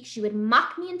should speak, she would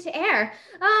mock me into air.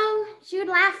 Oh, she would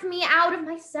laugh me out of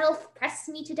myself, press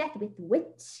me to death with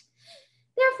wit.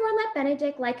 Therefore let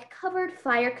Benedick like covered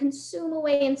fire consume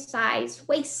away in sighs,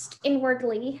 waste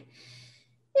inwardly.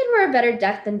 It were a better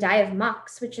death than die of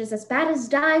mocks, which is as bad as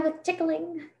die with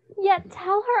tickling. Yet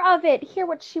tell her of it, hear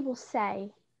what she will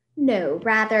say. No,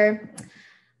 rather,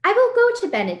 I will go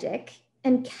to Benedick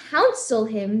and counsel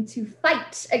him to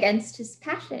fight against his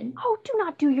passion. Oh, do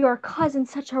not do your cousin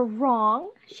such a wrong.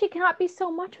 She cannot be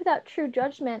so much without true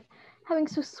judgment, having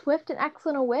so swift and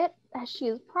excellent a wit, as she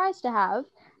is prized to have,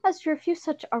 as to refuse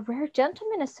such a rare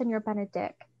gentleman as Signor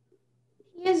Benedick.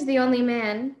 He is the only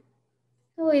man.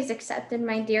 Always accepted,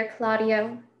 my dear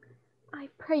Claudio. I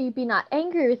pray you be not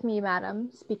angry with me, madam,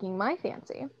 speaking my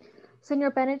fancy.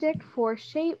 Signor Benedick, for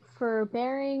shape, for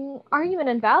bearing, argument,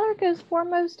 and valor goes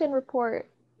foremost in report.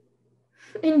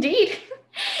 Indeed,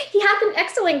 he hath an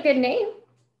excellent good name.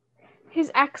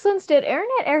 His excellence did earn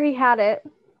it ere he had it.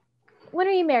 When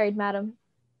are you married, madam?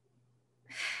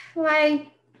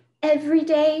 Why, every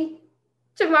day.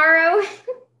 Tomorrow.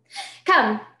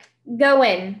 Come, go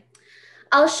in.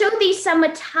 I'll show thee some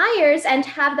attires and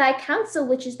have thy counsel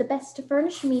which is the best to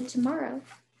furnish me tomorrow.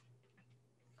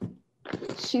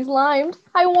 She's limed.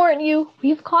 I warrant you.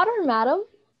 We've caught her, madam.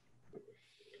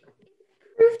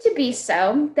 Prove to be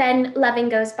so, then loving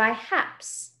goes by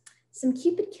haps. Some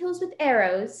Cupid kills with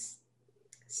arrows,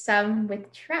 some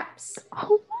with traps.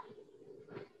 Oh.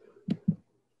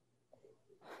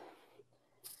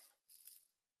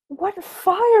 What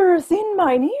fire is in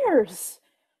mine ears?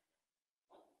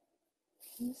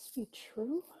 Can this be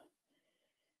true?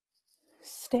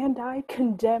 Stand I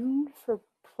condemned for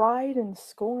pride and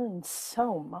scorn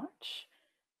so much?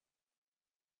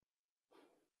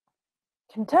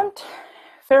 Contempt,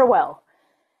 farewell.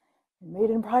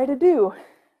 Maiden pride adieu.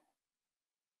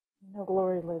 No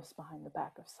glory lives behind the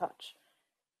back of such.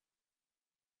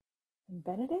 And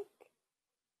Benedick?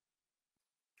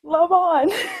 Love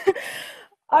on!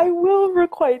 I will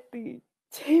requite thee,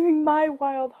 taming my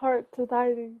wild heart to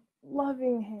thy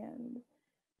loving hand.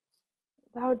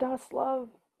 Thou dost love,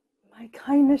 my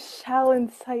kindness shall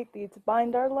incite thee to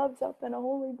bind our loves up in a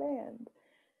holy band.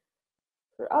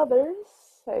 For others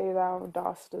say thou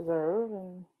dost deserve,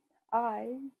 and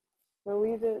I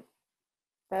believe it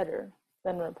better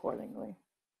than reportingly.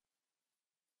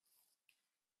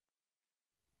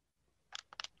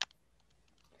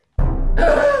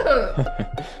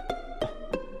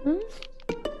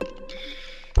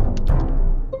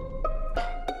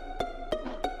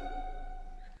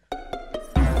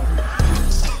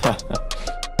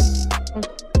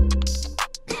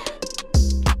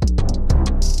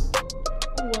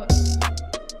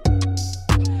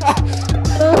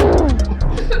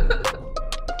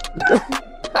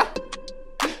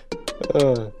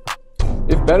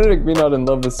 If Benedick be not in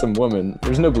love with some woman,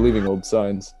 there's no believing old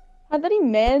signs. Hath any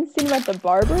man seen him at the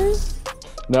barber's?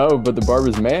 No, but the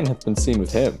barber's man hath been seen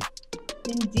with him.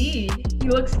 Indeed, he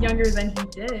looks younger than he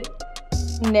did.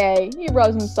 Nay, he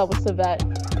rubs himself with civet.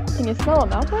 Can you smell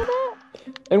him out by that?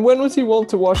 And when was he wont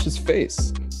to wash his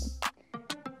face?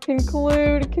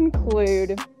 Conclude.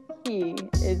 He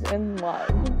is in love.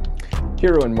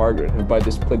 Hero and Margaret have by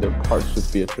this played their parts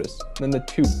with Beatrice, and the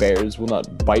two bears will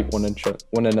not bite one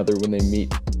another when they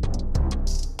meet.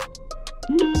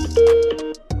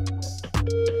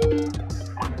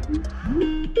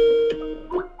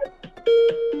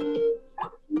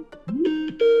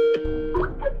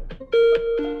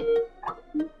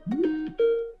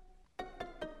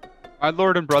 My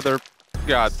lord and brother,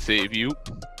 God save you.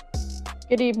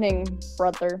 Good evening,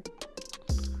 brother.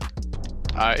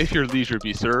 If your leisure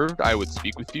be served, I would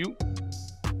speak with you.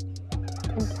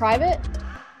 In private?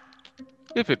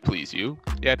 If it please you,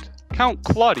 yet Count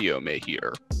Claudio may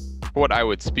hear, for what I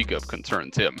would speak of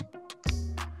concerns him.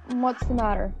 What's the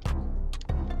matter?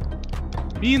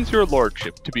 Means your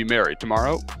lordship to be married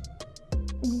tomorrow?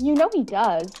 You know he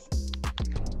does.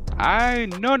 I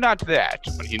know not that,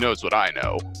 but he knows what I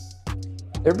know.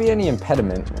 There be any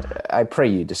impediment, I pray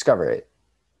you discover it.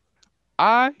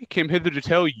 I came hither to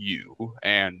tell you,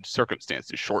 and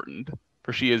circumstances shortened,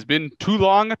 for she has been too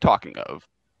long a talking of.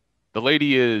 The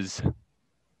lady is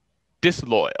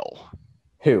disloyal.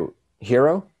 Who?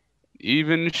 Hero?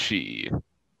 Even she.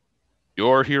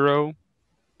 Your hero,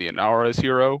 Leonora's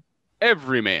hero,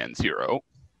 every man's hero.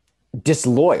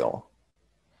 Disloyal?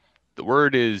 The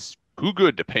word is too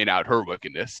good to paint out her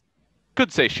wickedness.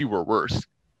 Could say she were worse.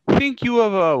 Think you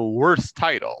of a worse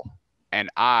title, and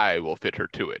I will fit her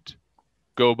to it.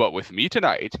 Go but with me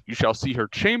tonight, you shall see her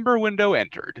chamber window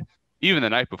entered, even the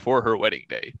night before her wedding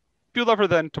day. If you love her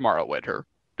then, tomorrow wed her.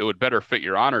 It would better fit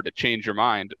your honor to change your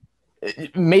mind.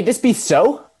 May this be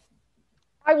so?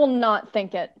 I will not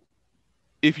think it.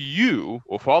 If you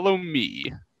will follow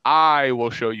me, I will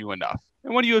show you enough.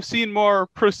 And when you have seen more,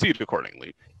 proceed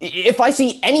accordingly. If I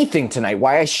see anything tonight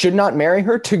why I should not marry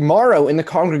her, tomorrow in the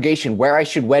congregation where I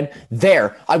should wed,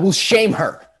 there I will shame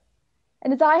her.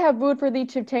 And as I have wooed for thee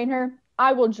to obtain her,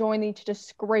 I will join thee to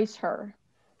disgrace her.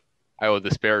 I will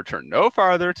despair turn no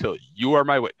farther till you are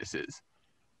my witnesses.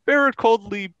 Bear it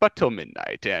coldly but till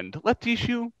midnight, and let the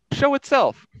issue show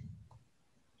itself.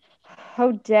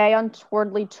 O day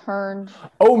untowardly turned.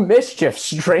 O mischief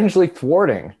strangely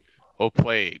thwarting. O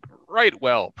plague right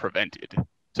well prevented.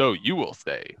 So you will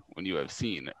say when you have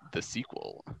seen the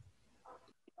sequel.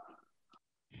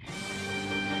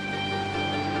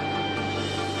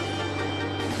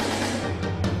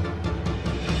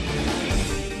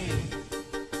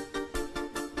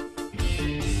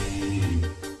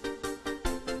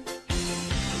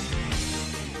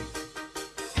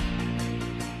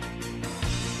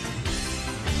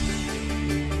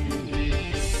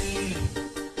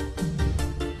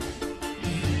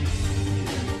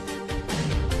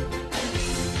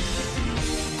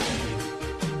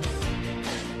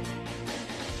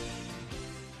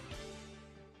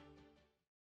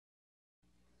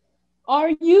 Are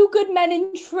you good men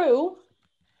and true?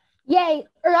 Yea,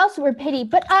 or else it were pity,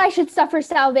 but I should suffer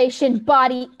salvation,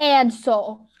 body and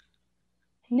soul.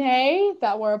 Nay,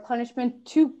 that were a punishment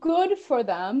too good for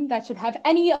them that should have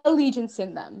any allegiance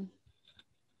in them.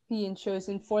 Being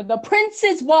chosen for the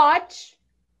prince's watch.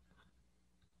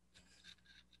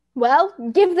 Well,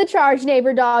 give the charge,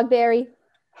 neighbor Dogberry.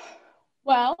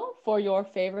 Well, for your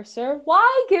favor, sir,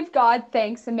 why give God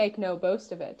thanks and make no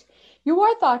boast of it? You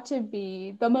are thought to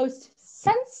be the most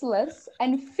senseless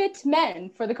and fit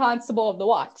men for the constable of the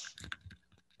watch.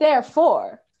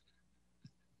 Therefore,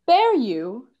 bear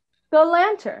you the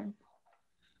lantern.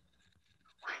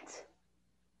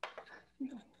 What?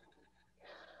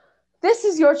 This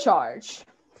is your charge.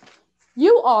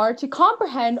 You are to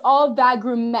comprehend all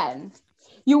vagrom men.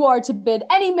 You are to bid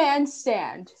any man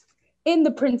stand in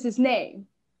the prince's name.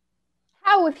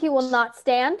 How if he will not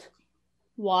stand?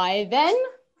 Why then,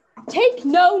 take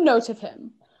no note of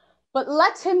him, but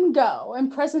let him go,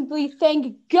 and presently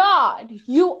thank God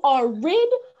you are rid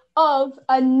of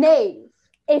a knave.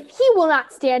 If he will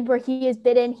not stand where he is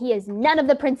bidden, he is none of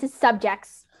the prince's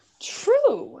subjects.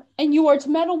 True, and you are to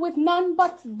meddle with none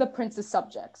but the prince's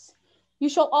subjects. You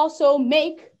shall also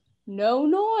make no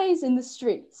noise in the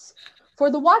streets, for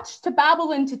the watch to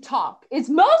babble and to talk is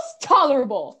most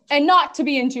tolerable, and not to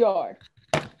be endured.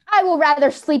 I will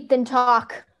rather sleep than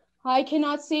talk. I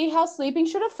cannot see how sleeping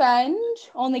should offend,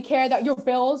 only care that your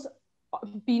bills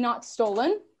be not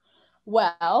stolen.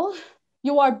 Well,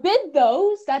 you are bid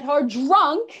those that are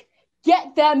drunk,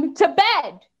 get them to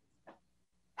bed.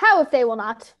 How if they will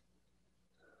not?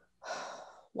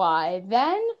 Why,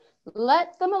 then,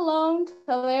 let them alone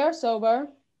till they are sober.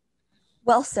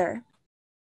 Well, sir.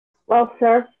 Well,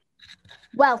 sir.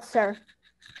 Well, sir.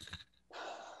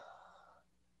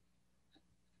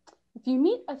 If you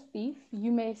meet a thief,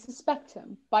 you may suspect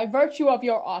him, by virtue of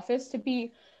your office, to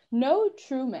be no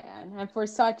true man, and for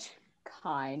such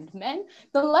kind men,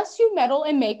 the less you meddle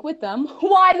and make with them,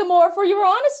 why the more for your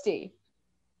honesty.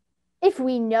 If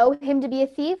we know him to be a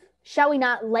thief, shall we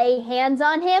not lay hands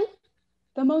on him?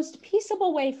 The most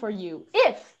peaceable way for you,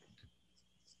 if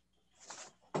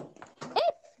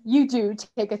you do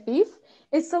take a thief,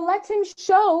 is to let him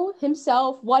show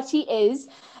himself what he is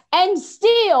and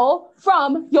steal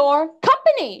from your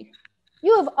company.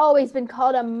 You have always been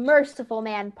called a merciful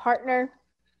man, partner.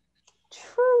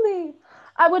 Truly,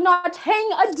 I would not hang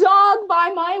a dog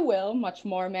by my will, much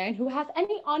more a man who hath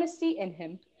any honesty in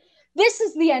him. This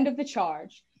is the end of the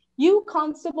charge. You,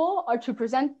 constable, are to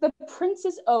present the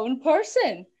prince's own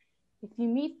person. If you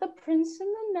meet the prince in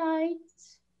the night,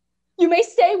 you may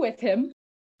stay with him.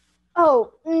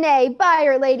 Oh, nay,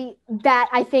 byre, lady, that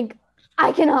I think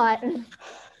I cannot.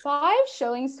 5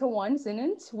 shillings to 1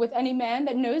 sinant, with any man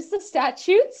that knows the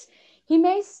statutes, he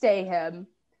may stay him.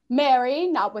 Marry,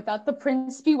 not without the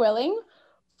prince be willing,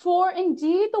 for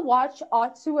indeed the watch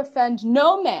ought to offend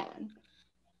no man,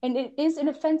 and it is an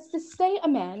offense to stay a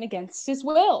man against his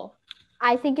will.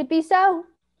 I think it be so.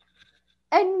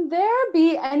 And there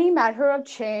be any matter of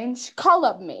change, call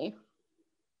up me.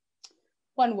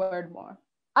 1 word more.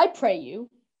 I pray you,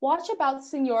 watch about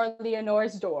Signor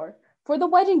Leonore's door, for the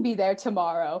wedding be there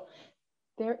tomorrow.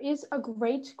 There is a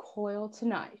great coil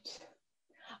tonight.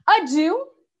 Adieu,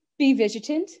 be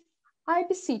vigilant, I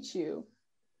beseech you.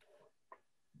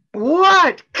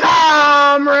 What,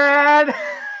 comrade?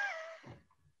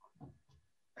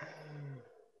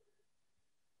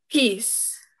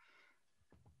 Peace.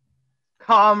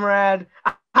 Comrade,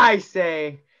 I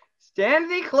say, stand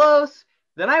thee close,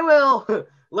 then I will,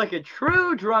 like a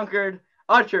true drunkard,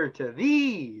 utter to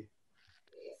thee.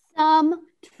 Some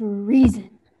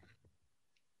treason.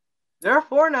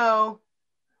 Therefore know,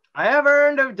 I have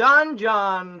earned of Don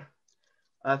John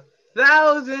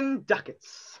 1,000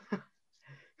 ducats.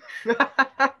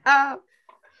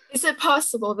 Is it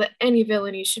possible that any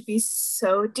villainy should be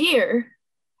so dear?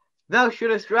 Thou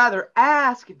shouldst rather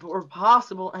ask if it were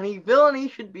possible any villainy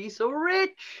should be so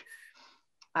rich.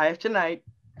 I have tonight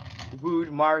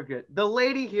wooed Margaret, the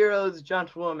Lady Hero's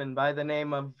gentlewoman by the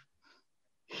name of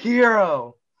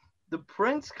Hero, the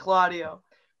Prince Claudio,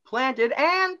 planted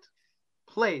and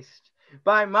placed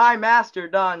by my master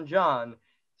Don John,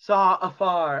 saw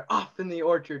afar off in the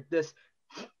orchard this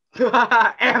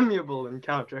amiable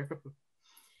encounter.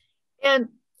 And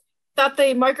thought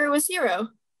they Margaret was Hero.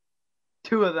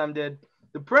 2 of them did,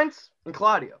 the Prince and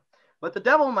Claudio. But the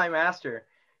devil, my master,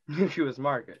 knew she was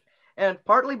Margaret, and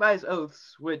partly by his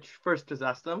oaths, which first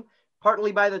possessed them,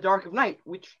 partly by the dark of night,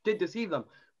 which did deceive them,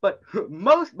 but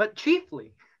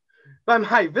chiefly by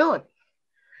my villainy,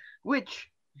 which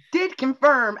did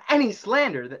confirm any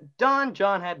slander that Don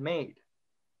John had made.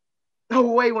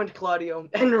 Away went Claudio,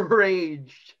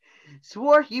 enraged,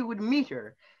 swore he would meet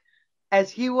her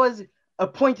as he was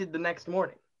appointed the next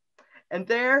morning, and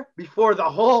there, before the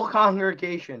whole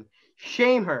congregation,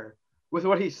 shame her with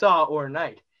what he saw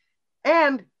o'ernight,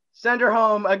 and send her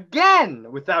home again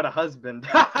without a husband.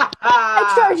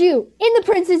 I charge you, in the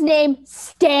prince's name,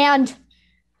 stand.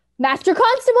 Master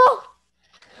Constable,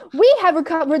 we have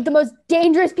recovered the most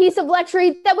dangerous piece of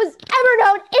lechery that was ever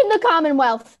known in the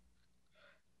Commonwealth.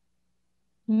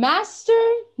 Master,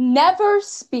 never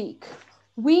speak.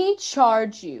 We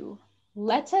charge you.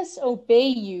 Let us obey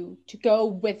you to go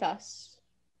with us.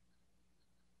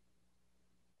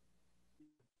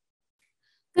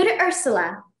 Good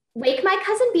Ursula, wake my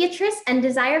cousin Beatrice and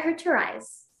desire her to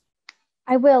rise.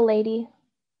 I will, lady.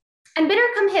 And bid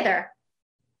her come hither.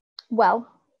 Well.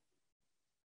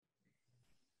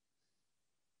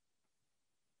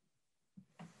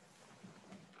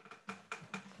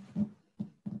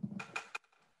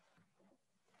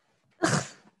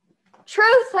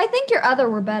 Truth, I think your other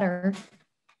were better.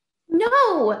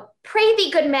 No, pray thee,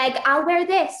 good Meg, I'll wear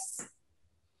this.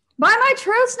 By my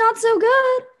troth's not so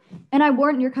good. And I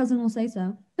warrant your cousin will say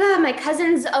so. My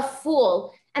cousin's a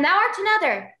fool, and thou art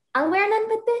another. I'll wear none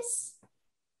but this.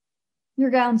 Your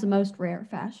gown's a most rare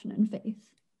fashion and faith.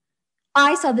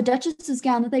 I saw the Duchess's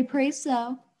gown that they praise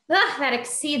so. That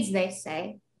exceeds, they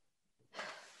say.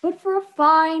 But for a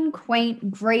fine,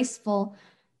 quaint, graceful,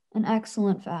 and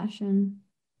excellent fashion,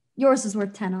 yours is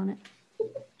worth 10 on it.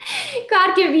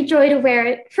 God give me joy to wear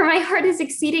it, for my heart is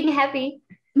exceeding heavy.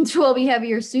 'Twill be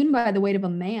heavier soon by the weight of a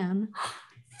man.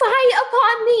 Fie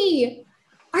upon thee!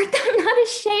 Art thou not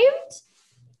ashamed?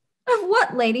 Of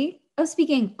what, lady? Of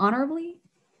speaking honorably?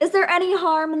 Is there any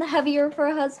harm in the heavier for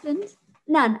a husband?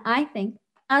 None, I think.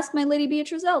 Ask my Lady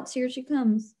Beatrice Elks, here she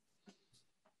comes.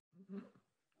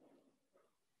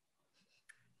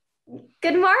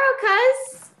 Good morrow,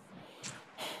 cuz.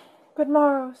 Good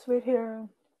morrow, sweet hero.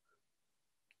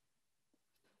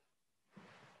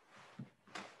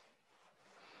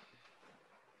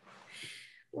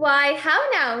 Why, how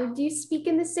now? Do you speak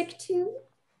in the sick tune?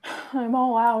 I'm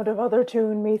all out of other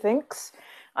tune, methinks.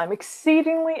 I'm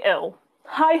exceedingly ill.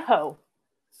 Hi-ho.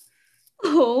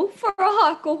 Oh, for a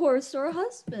hawk, a horse, or a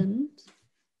husband.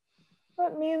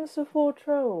 What means the full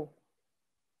trow?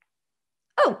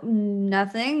 Oh,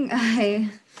 nothing.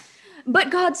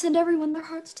 But God send everyone their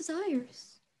heart's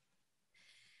desires.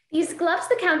 These gloves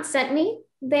the Count sent me,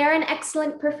 they are an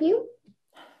excellent perfume.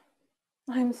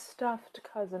 I'm stuffed,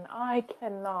 cousin. I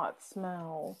cannot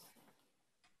smell.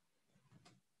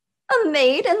 A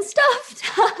maid and stuffed.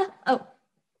 Oh,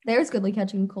 there's Goodly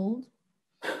catching cold.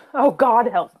 Oh, God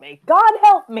help me. God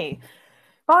help me.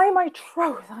 By my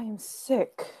troth, I am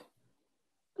sick.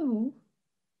 Oh.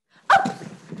 Oh!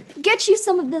 Get you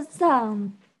some of this,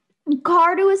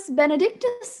 Carduus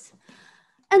Benedictus,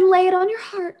 and lay it on your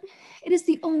heart. It is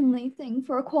the only thing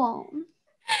for a qualm.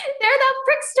 They're the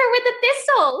prickster with the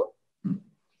thistle.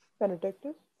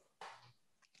 Benedictus?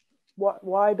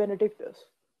 Why Benedictus?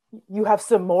 You have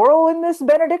some moral in this,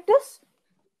 Benedictus?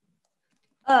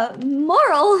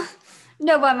 Moral?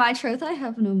 No, by my troth, I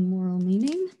have no moral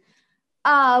meaning.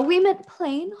 We meant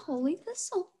plain holy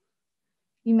thistle.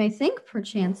 You may think,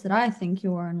 perchance, that I think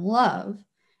you are in love.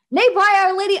 Nay, by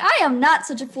Our Lady, I am not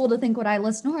such a fool to think what I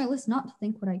list, nor I list not to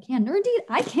think what I can, nor indeed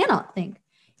I cannot think.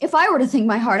 If I were to think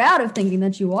my heart out of thinking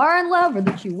that you are in love, or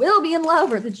that you will be in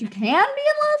love, or that you can be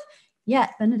in love,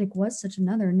 yet Benedict was such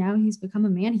another, and now he's become a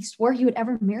man he swore he would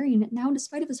ever marry, and now, in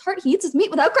despite of his heart, he eats his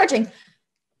meat without grudging.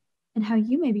 And how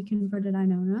you may be converted, I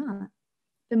know not.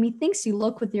 But methinks you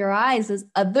look with your eyes as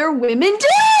other women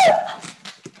do!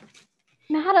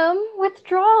 Madam,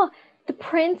 withdraw. The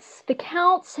prince, the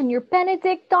count, Senor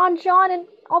Benedict, Don John, and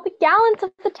all the gallants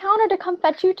of the town are to come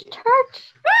fetch you to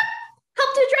church.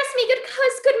 Help to dress me, good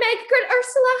coz, good Meg, good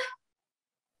Ursula.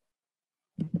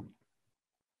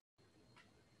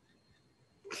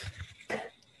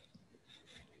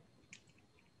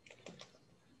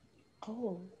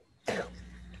 Oh.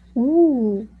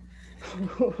 Ooh.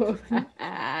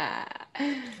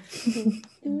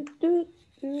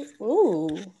 Ooh.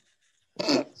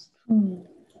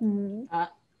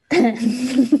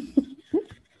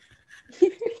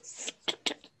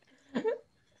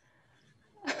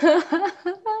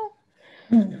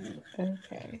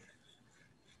 Okay.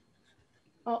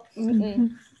 Oh.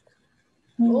 Mm-mm.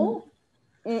 Oh.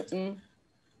 Mm-mm.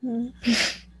 No.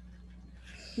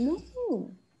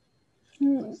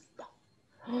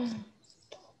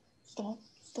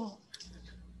 Stop.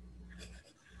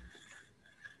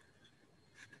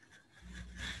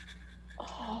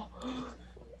 Oh.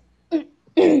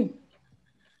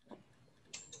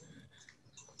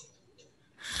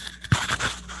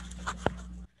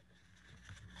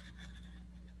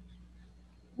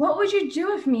 What would you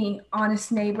do with me,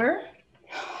 honest neighbor?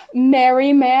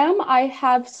 Mary, ma'am, I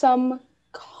have some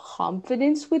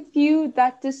confidence with you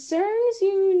that discerns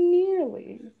you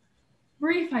nearly.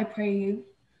 Brief, I pray you,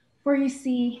 for you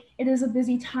see, it is a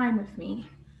busy time with me.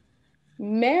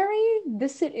 Mary,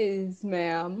 this it is,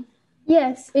 ma'am.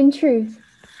 Yes, in truth,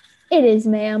 it is,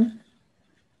 ma'am.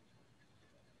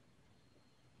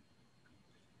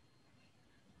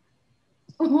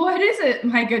 What is it,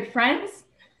 my good friends?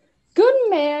 Good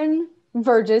man,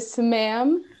 Verges,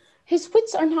 ma'am. His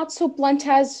wits are not so blunt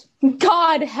as,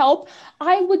 God help,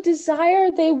 I would desire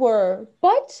they were,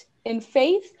 but, in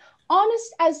faith,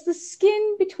 honest as the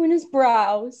skin between his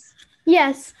brows.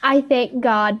 Yes, I thank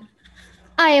God.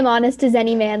 I am honest as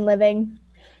any man living.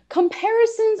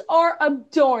 Comparisons are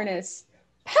abdornus.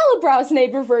 Palabrows,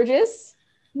 neighbor Verges.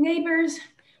 Neighbors,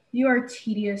 you are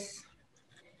tedious.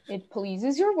 It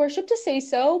pleases your worship to say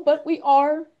so, but we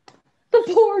are the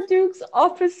poor Duke's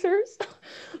officers.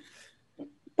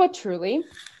 But truly,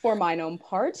 for mine own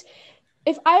part,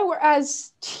 if I were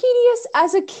as tedious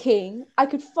as a king, I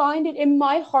could find it in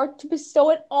my heart to bestow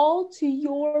it all to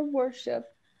your worship.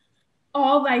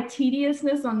 All thy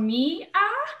tediousness on me,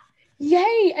 ah?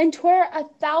 Yea, and 'twere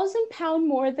 1,000 pound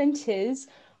more than 'tis,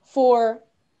 for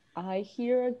I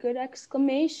hear a good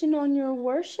exclamation on your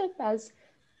worship as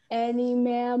any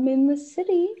ma'am in the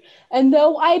city, and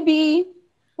though I be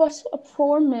but a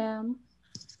poor ma'am,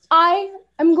 I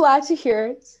am glad to hear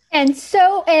it. And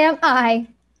so am I.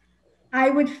 I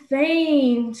would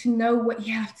fain to know what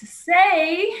you have to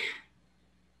say.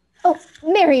 Oh,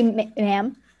 Mary,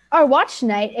 ma'am, our watch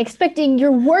tonight, expecting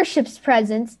your worship's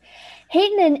presence,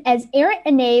 hating as errant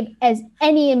a knave as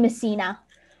any in Messina.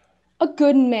 A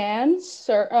good man,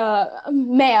 sir,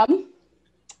 ma'am.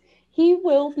 He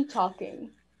will be talking.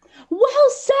 Well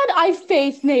said, I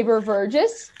faith, neighbor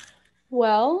Verges.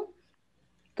 Well,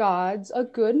 God's a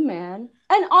good man,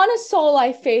 an honest soul,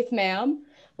 I faith, ma'am.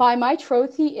 By my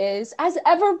troth he is, as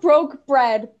ever broke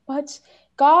bread, but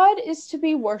God is to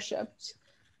be worshipped.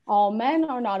 All men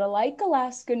are not alike,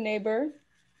 alas, good neighbor.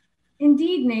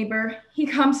 Indeed, neighbor, he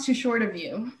comes too short of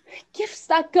you. Gifts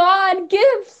that God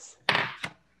gives.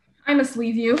 I must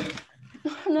leave you.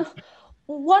 No.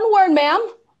 One word, ma'am.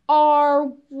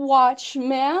 Our watch,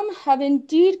 ma'am, have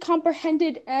indeed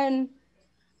comprehended an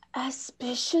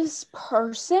auspicious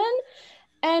person,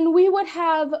 and we would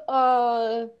have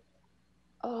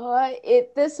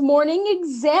it this morning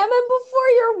examined before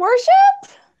your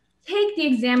worship? Take the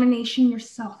examination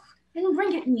yourself and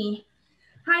bring it me.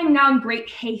 I am now in great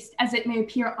haste, as it may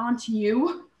appear unto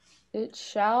you. It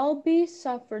shall be,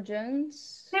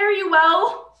 suffragans. Fare you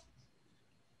well.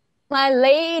 My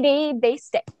lady, they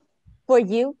stay for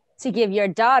you to give your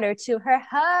daughter to her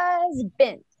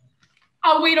husband.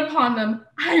 I'll wait upon them.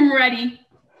 I'm ready.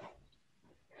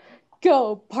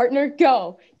 Go, partner,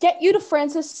 go. Get you to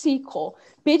Francis C. Cole.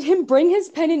 Bid him bring his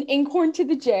pen and inkhorn to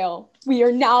the jail. We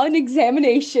are now in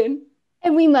examination.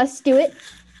 And we must do it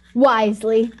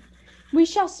wisely. We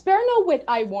shall spare no wit,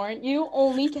 I warrant you.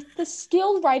 Only get the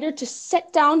skilled writer to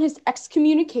set down his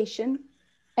excommunication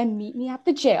and meet me at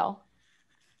the jail.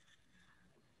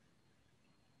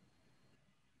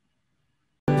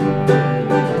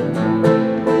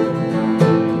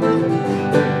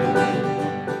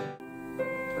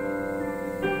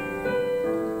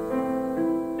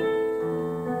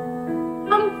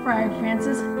 Friar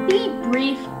Francis, be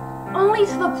brief, only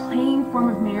to the plain form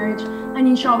of marriage, and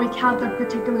you shall recount their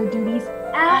particular duties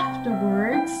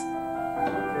afterwards.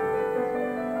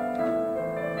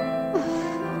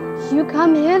 You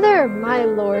come hither, my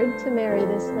lord, to marry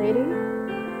this lady.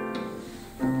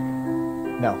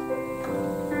 No.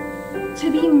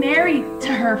 To be married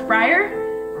to her,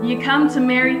 friar? You come to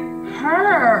marry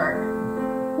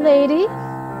her. Lady,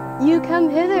 you come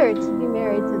hither to be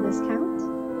married to this count.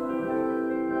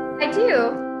 I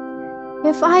do.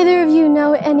 If either of you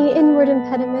know any inward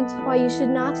impediment why you should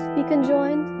not be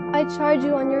conjoined, I charge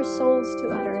you on your souls to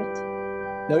utter it.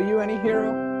 Know you any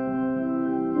hero?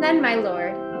 None, my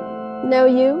lord. Know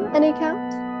you any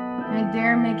count? I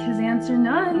dare make his answer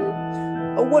none.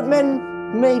 What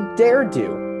men may dare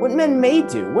do, what men may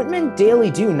do, what men daily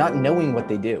do, not knowing what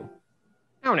they do.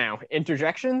 Now,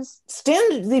 interjections?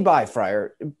 Stand thee by,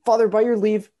 friar. Father, by your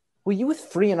leave, will you with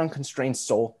free and unconstrained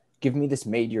soul give me this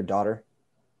maid your daughter?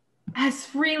 As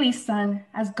freely, son,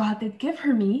 as God did give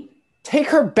her me. Take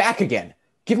her back again.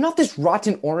 Give not this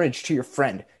rotten orange to your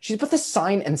friend. She's but the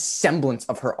sign and semblance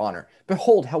of her honor.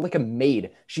 Behold how like a maid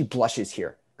she blushes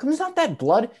here. Comes not that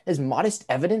blood as modest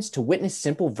evidence to witness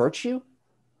simple virtue?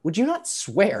 Would you not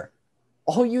swear,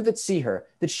 all you that see her,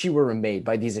 that she were remade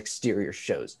by these exterior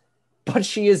shows? But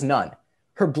she is none.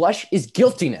 Her blush is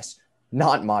guiltiness,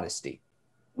 not modesty.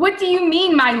 What do you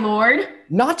mean, my lord?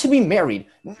 Not to be married,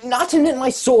 not to knit my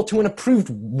soul to an approved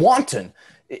wanton.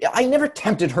 I never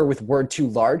tempted her with word too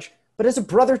large, but as a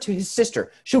brother to his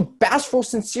sister, showed bashful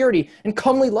sincerity and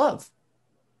comely love.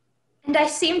 And I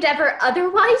seemed ever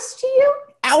otherwise to you?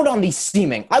 Out on thee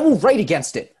seeming, I will write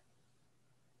against it.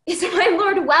 Is my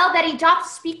lord well that he doth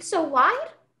speak so wide?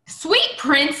 Sweet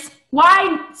prince,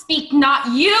 why speak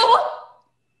not you?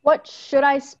 What should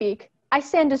I speak? I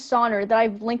stand dishonored that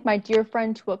I've linked my dear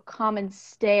friend to a common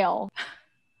stale.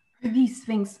 Are these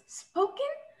things spoken,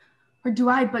 or do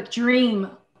I but dream?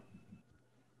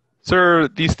 Sir,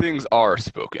 these things are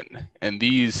spoken, and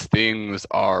these things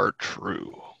are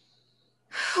true.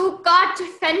 Oh, God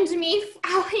defend me,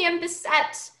 how I am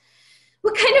beset.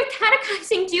 What kind of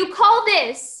catechizing do you call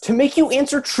this? To make you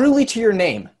answer truly to your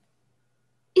name.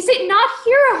 Is it not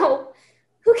Hero?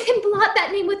 Who can blot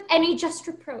that name with any just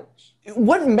reproach?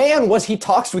 What man was he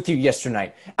talks with you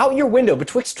yesternight? Out your window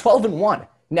betwixt 12 and 1.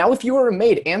 Now if you are a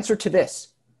maid, answer to this.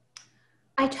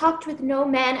 I talked with no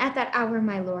man at that hour,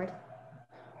 my lord.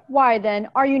 Why then,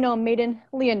 are you no maiden,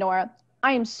 Leonora?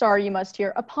 I am sorry you must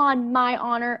hear. Upon my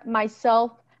honor,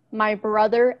 myself, my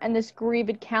brother, and this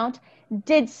grieved count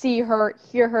did hear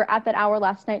her at that hour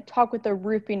last night talk with the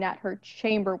roofing at her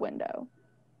chamber window.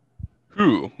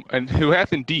 Who, and who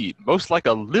hath indeed, most like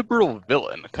a liberal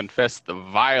villain, confessed the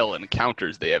vile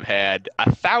encounters they have had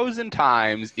 1,000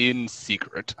 times in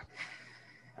secret.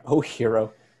 O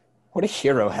hero, what a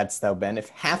hero hadst thou been, if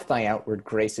half thy outward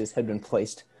graces had been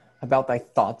placed about thy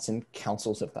thoughts and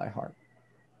counsels of thy heart.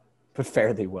 But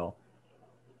fare thee well,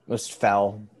 most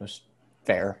foul, most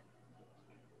fair.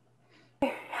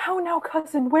 How now,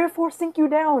 cousin, wherefore sink you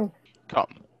down? Come,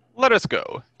 let us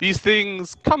go. These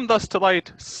things, come thus to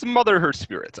light, smother her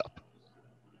spirits up.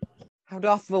 How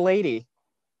doth the lady?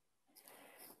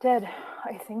 Dead,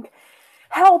 I think.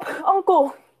 Help,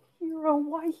 uncle! Hero,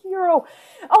 why hero?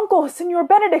 Uncle, Signor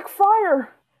Benedict,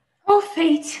 friar! O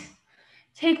fate,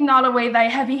 take not away thy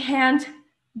heavy hand.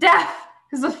 Death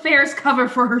is a fair's cover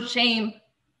for her shame.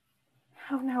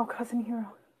 How now, cousin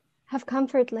Hero? Have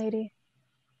comfort, lady.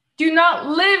 Do not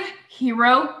live,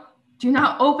 Hero. Do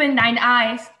not open thine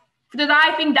eyes, for that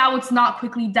I think thou wouldst not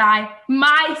quickly die.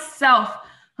 Myself,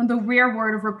 on the rare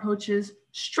word of reproaches,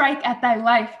 strike at thy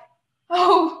life.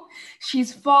 Oh,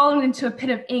 she's fallen into a pit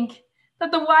of ink,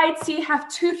 that the wide sea have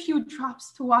too few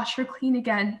drops to wash her clean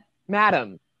again.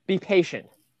 Madam, be patient.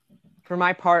 For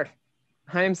my part,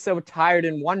 I am so tired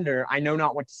and wonder I know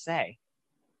not what to say.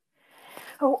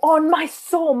 Oh, on my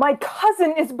soul, my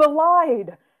cousin is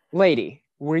belied. Lady,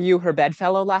 were you her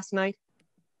bedfellow last night?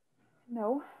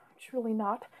 No, truly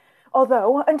not.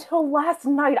 Although, until last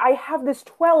night, I have this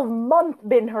 12-month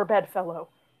been her bedfellow.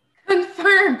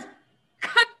 Confirmed!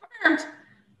 Confirmed!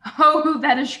 Oh, who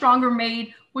that is stronger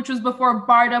made, which was before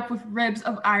barred up with ribs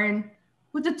of iron.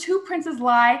 Would the two princes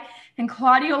lie, and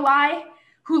Claudio lie,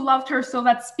 who loved her so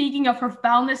that speaking of her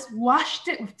foulness washed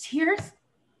it with tears?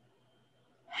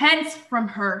 Hence from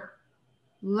her,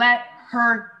 let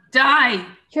her die.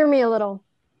 Hear me a little.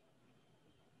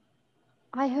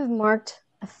 I have marked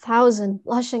 1,000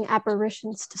 blushing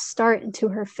apparitions to start into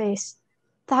her face.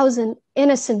 1,000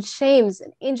 innocent shames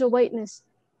and angel whiteness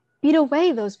beat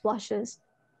away those blushes,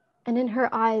 and in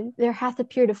her eye there hath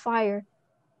appeared a fire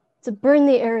to burn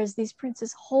the errors these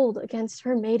princes hold against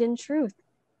her maiden truth.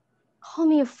 Call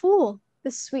me a fool.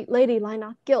 This sweet lady lie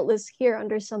not guiltless here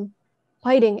under some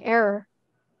biting error.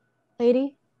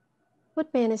 Lady,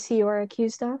 what man is he you are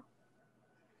accused of?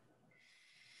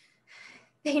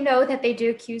 They know that they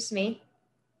do accuse me.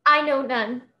 I know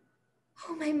none.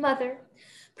 Oh, my mother,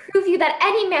 prove you that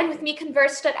any man with me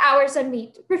conversed at hours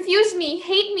unmeet, refuse me,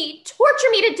 hate me, torture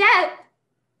me to death.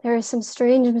 There is some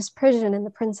strange misprision in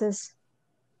the princes.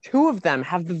 2 of them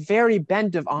have the very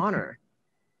bent of honor.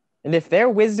 And if their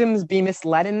wisdoms be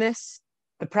misled in this,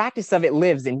 the practice of it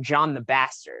lives in John the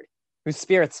Bastard, whose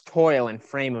spirits toil in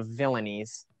frame of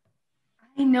villainies.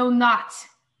 I know not.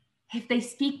 If they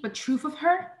speak but truth of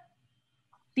her,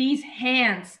 these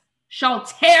hands shall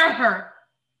tear her.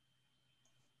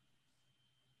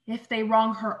 If they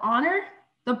wrong her honor,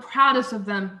 the proudest of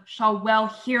them shall well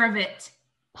hear of it.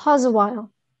 Pause a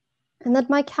while, and let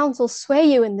my counsel sway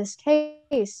you in this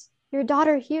case. Your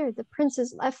daughter here, the prince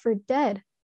is left for dead.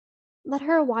 Let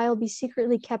her a while be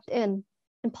secretly kept in,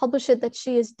 and publish it that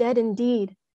she is dead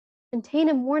indeed. Maintain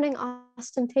a mourning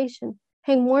ostentation,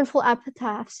 hang mournful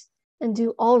epitaphs, and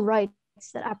do all rites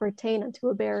that appertain unto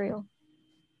a burial.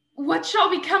 What shall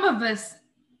become of this?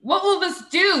 What will this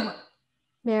do?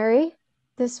 Mary,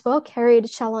 this well carried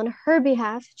shall on her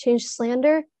behalf change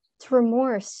slander to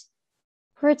remorse.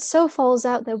 For it so falls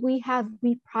out that we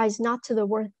prize not to the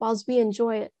worth whilst we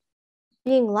enjoy it.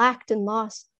 Being lacked and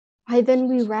lost, why then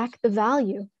we rack the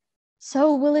value.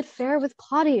 So will it fare with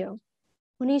Claudio.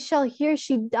 When he shall hear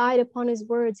she died upon his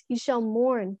words, he shall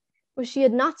mourn, for she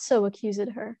had not so accused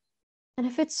her. And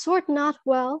if it sort not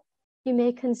well, you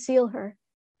may conceal her,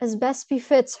 as best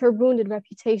befits her wounded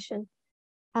reputation,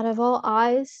 out of all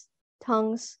eyes,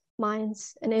 tongues,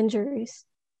 minds, and injuries.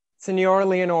 Signor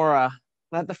Leonora,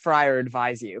 let the friar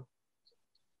advise you.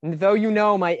 And though you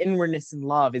know my inwardness and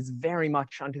love is very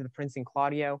much unto the prince and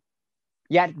Claudio,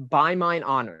 yet by mine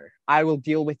honor, I will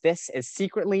deal with this as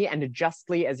secretly and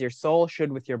justly as your soul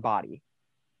should with your body.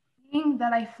 Seeing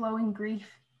that I flow in grief,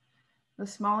 the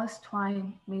smallest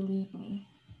twine may lead me.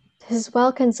 'Tis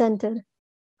well consented.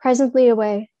 Presently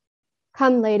away.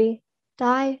 Come, lady,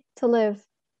 die to live.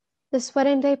 This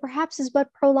wedding day perhaps is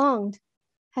but prolonged.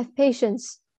 Have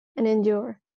patience and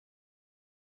endure.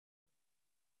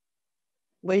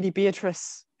 Lady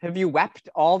Beatrice, have you wept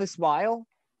all this while?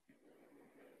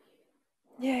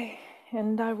 Yea,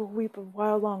 and I will weep a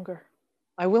while longer.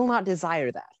 I will not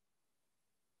desire that.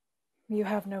 You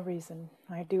have no reason.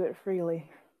 I do it freely.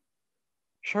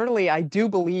 Surely I do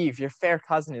believe your fair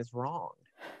cousin is wronged.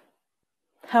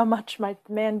 How much might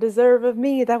the man deserve of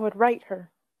me that would right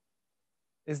her?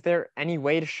 Is there any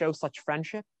way to show such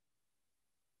friendship?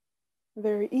 A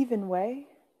very even way,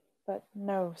 but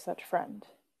no such friend.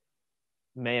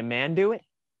 May a man do it?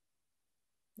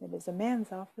 It is a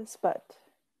man's office, but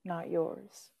not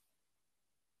yours.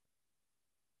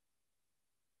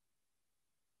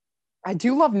 I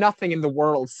do love nothing in the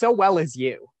world so well as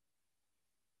you.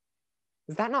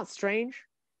 Is that not strange?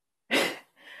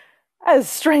 As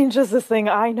strange as this thing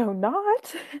I know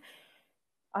not.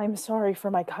 I'm sorry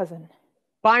for my cousin.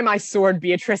 By my sword,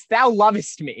 Beatrice, thou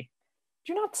lovest me.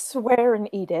 Do not swear and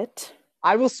eat it.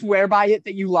 I will swear by it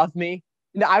that you love me,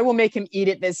 and I will make him eat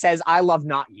it that says I love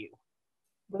not you.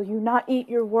 Will you not eat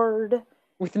your word?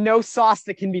 With no sauce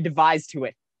that can be devised to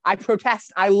it. I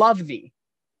protest, I love thee.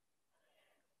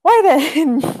 Why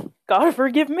then, God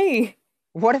forgive me.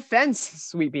 What offense,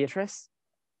 sweet Beatrice?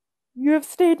 You have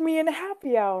stayed me in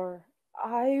happy hour.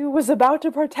 I was about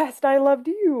to protest I loved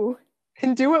you.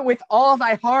 And do it with all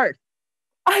thy heart.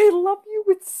 I love you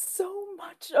with so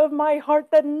much of my heart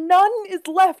that none is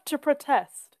left to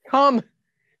protest. Come,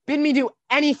 Bid me do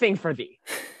anything for thee.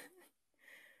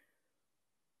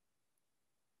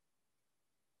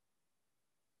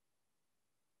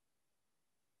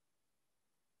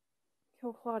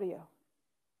 Kill Claudio.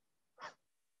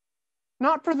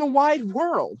 Not for the wide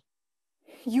world.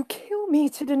 You kill me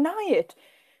to deny it.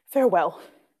 Farewell.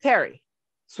 Tarry,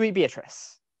 sweet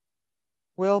Beatrice.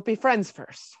 We'll be friends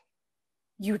first.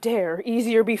 You dare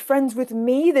easier be friends with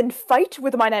me than fight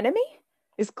with mine enemy?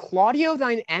 Is Claudio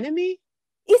thine enemy?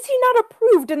 Is he not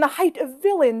approved in the height of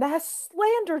villain that has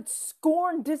slandered,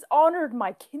 scorned, dishonored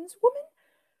my kinswoman?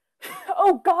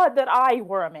 Oh God, that I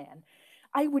were a man.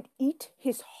 I would eat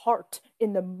his heart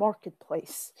in the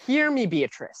marketplace. Hear me,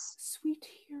 Beatrice. Sweet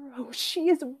hero, she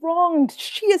is wronged,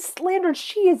 she is slandered,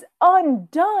 she is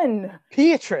undone.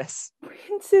 Beatrice.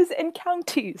 Princes and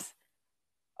counties.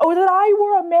 Oh, that I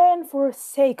were a man for a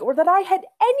sake, or that I had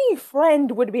any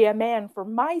friend would be a man for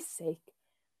my sake.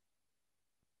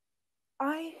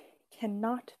 I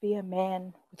cannot be a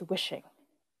man with wishing.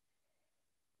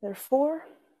 Therefore,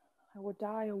 I will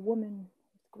die a woman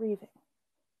with grieving.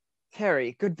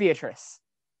 Tarry, good Beatrice.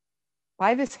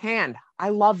 By this hand, I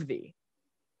love thee.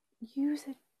 Use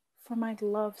it for my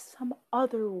love some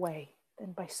other way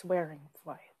than by swearing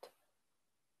by it.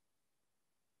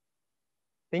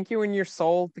 Think you in your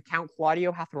soul the Count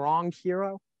Claudio hath wronged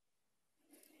Hero?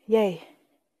 Yea,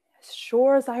 as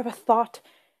sure as I have a thought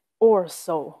or a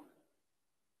soul.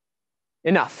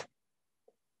 Enough.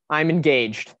 I am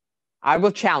engaged. I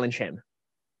will challenge him.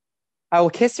 I will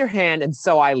kiss your hand, and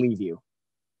so I leave you.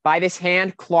 By this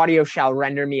hand, Claudio shall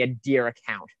render me a dear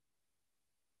account.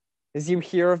 As you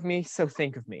hear of me, so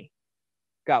think of me.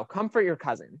 Go, comfort your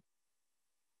cousin.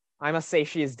 I must say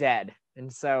she is dead,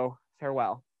 and so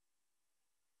farewell.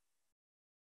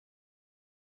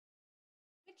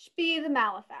 Which be the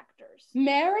malefactors?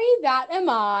 Mary, that am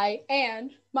I,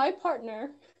 and my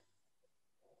partner.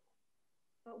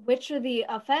 But which are the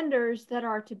offenders that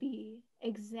are to be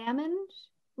examined?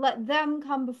 Let them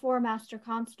come before Master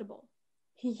Constable.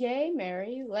 Yea,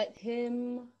 Mary, let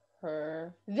him,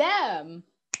 her, them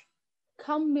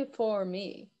come before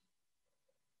me.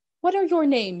 What are your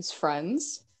names,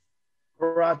 friends?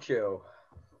 Borachio.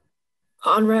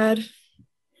 Conrad.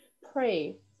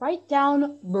 Pray, write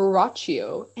down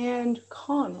Borachio and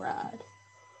Conrad.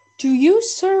 Do you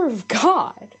serve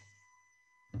God?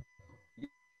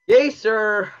 Yea,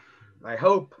 sir. I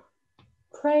hope.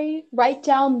 Pray, write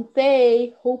down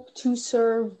they hope to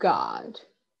serve God.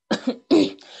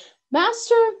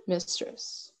 Master,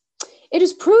 mistress, it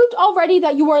is proved already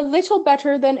that you are little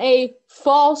better than a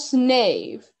false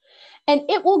knave, and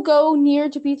it will go near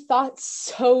to be thought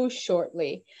so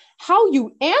shortly. How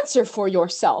you answer for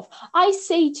yourself, I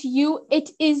say to you, it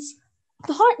is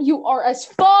thought you are as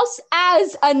false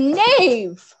as a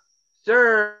knave.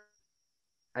 Sir,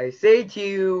 I say to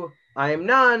you, I am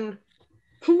none.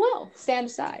 Well, stand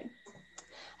aside.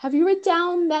 Have you written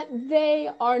down that they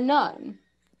are none?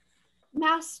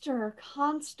 Master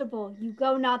Constable, you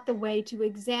go not the way to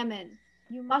examine.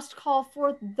 You must call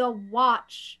forth the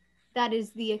watch, that is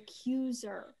the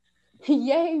accuser.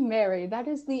 Yea, Mary, that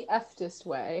is the eftest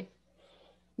way.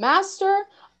 Master,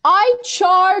 I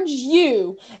charge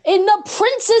you, in the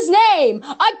prince's name,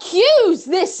 accuse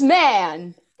this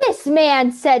man. This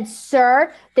man said,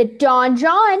 sir, that Don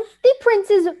John, the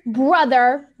prince's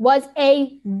brother, was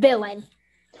a villain.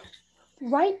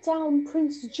 Write down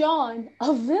Prince John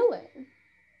a villain.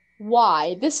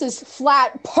 Why, this is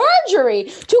flat perjury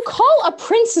to call a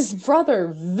prince's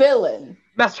brother villain.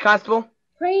 Master Constable.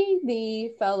 Pray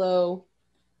thee, fellow,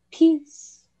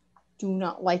 peace. Do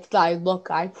not like thy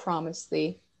look, I promise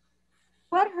thee.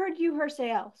 What heard you her say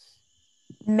else?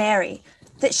 Mary,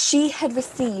 that she had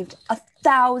received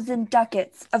 1,000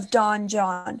 ducats of Don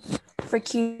John for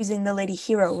accusing the Lady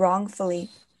Hero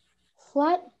wrongfully.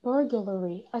 Flat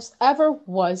burglary as ever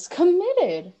was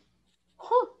committed.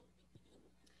 Huh.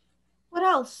 What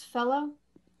else, fellow?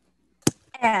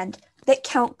 And that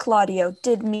Count Claudio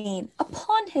did mean,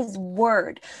 upon his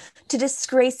word, to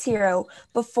disgrace Hero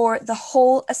before the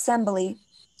whole assembly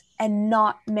and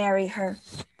not marry her.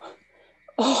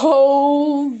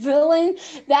 Oh, villain,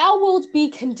 thou wilt be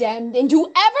condemned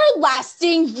into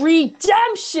everlasting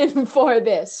redemption for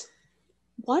this.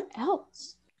 What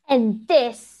else? And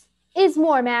this is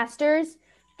more, masters,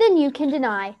 than you can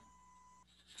deny.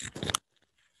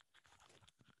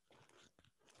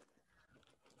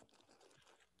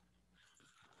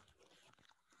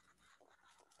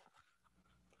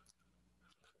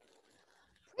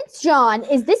 Prince John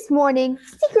is this morning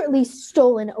secretly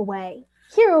stolen away.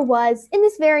 Hero was, in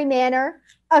this very manner,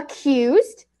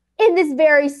 accused, in this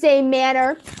very same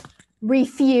manner,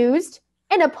 refused,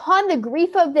 and upon the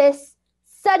grief of this,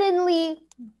 suddenly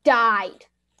died.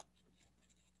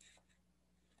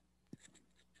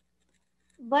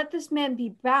 Let this man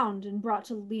be bound and brought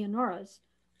to Leonora's.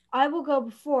 I will go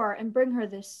before and bring her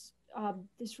this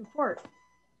report.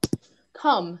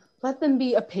 Come, let them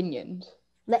be opinioned.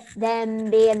 Let them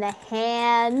be in the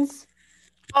hands.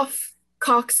 Off,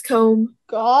 coxcomb.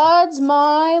 God's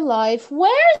my life.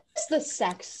 Where's the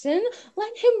sexton?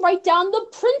 Let him write down the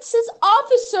prince's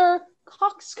officer,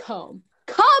 coxcomb.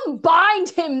 Come, bind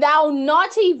him, thou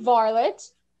naughty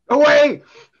varlet. Away!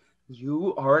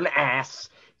 You are an ass.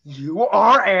 You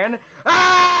are an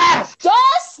ass!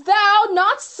 Dost thou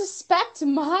not suspect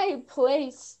my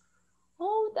place?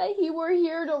 Oh, that he were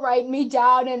here to write me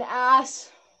down an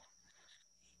ass.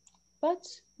 But,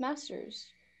 masters,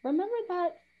 remember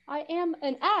that I am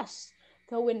an ass,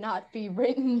 though it not be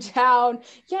written down.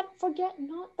 Yet forget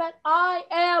not that I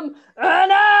am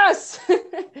an ass.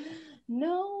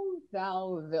 No,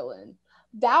 thou villain,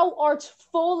 thou art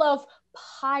full of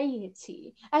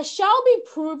piety, as shall be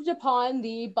proved upon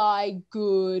thee by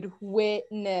good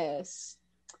witness.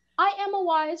 I am a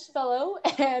wise fellow,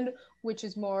 and which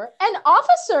is more, an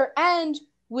officer, and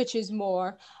which is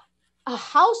more, a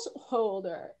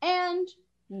householder, and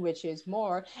which is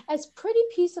more, as pretty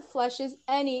piece of flesh as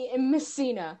any in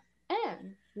Messina,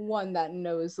 and one that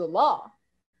knows the law.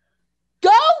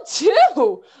 Go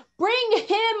to! Bring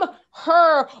him,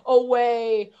 her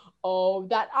away. Oh,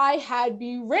 that I had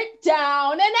be writ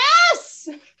down an ass!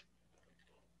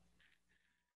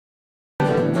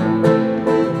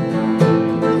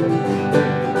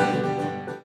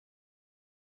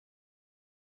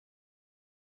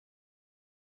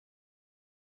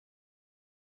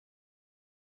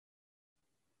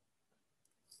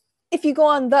 If you go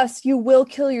on thus, you will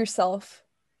kill yourself.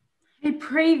 I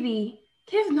pray thee,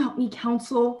 give not me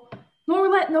counsel, nor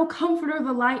let no comforter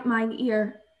the light mine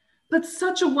ear, but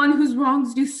such a one whose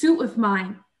wrongs do suit with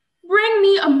mine. Bring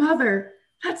me a mother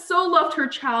that so loved her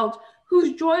child,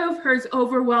 whose joy of hers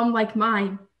overwhelmed like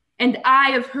mine, and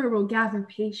I of her will gather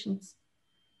patience.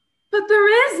 But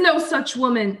there is no such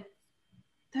woman.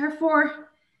 Therefore,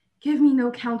 give me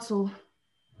no counsel.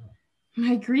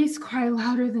 My griefs cry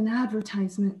louder than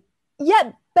advertisement.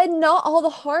 Yet bend not all the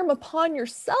harm upon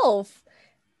yourself.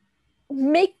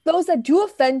 Make those that do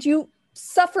offend you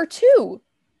suffer too.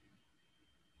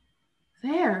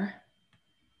 There.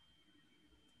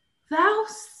 Thou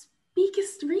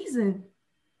speakest reason.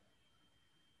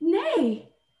 Nay,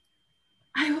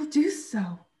 I will do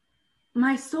so.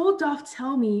 My soul doth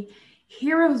tell me,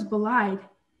 heroes belied.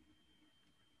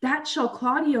 That shall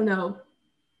Claudio know.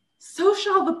 So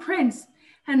shall the prince,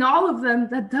 and all of them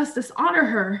that thus dishonor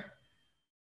her.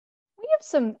 We have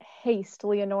some haste,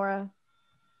 Leonora.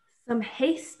 Some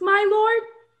haste, my lord?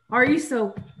 Are you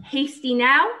so hasty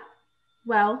now?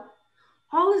 Well,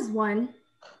 all is one.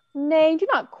 Nay, do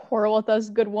not quarrel with us,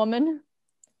 good woman.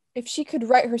 If she could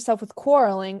right herself with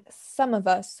quarreling, some of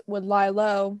us would lie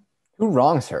low. Who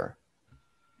wrongs her?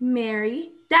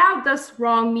 Mary, thou dost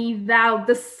wrong me, thou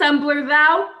dissembler,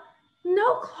 thou.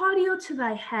 No, Claudio, to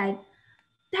thy head.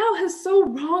 Thou hast so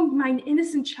wronged mine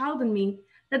innocent child and me,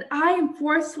 that I am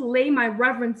forced to lay my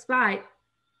reverence by.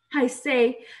 I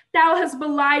say, thou hast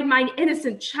belied mine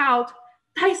innocent child.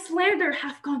 Thy slander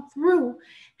hath gone through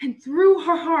and through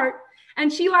her heart,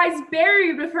 and she lies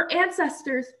buried with her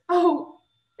ancestors. Oh,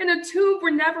 in a tomb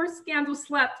where never scandal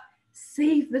slept,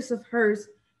 save this of hers,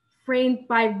 framed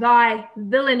by thy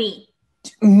villainy.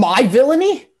 My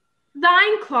villainy?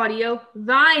 Thine, Claudio,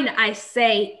 thine, I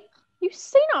say. You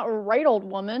say not right, old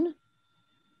woman.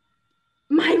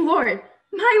 My lord,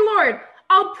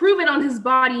 I'll prove it on his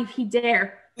body if he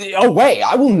dare. Away,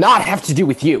 I will not have to do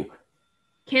with you.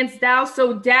 Canst thou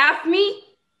so daff me?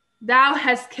 Thou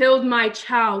hast killed my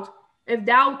child. If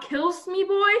thou killst me,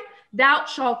 boy, thou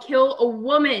shalt kill a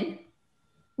woman.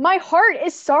 My heart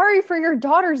is sorry for your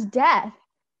daughter's death.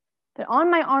 But on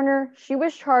my honor, she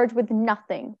was charged with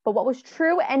nothing but what was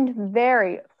true and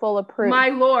very full of proof. My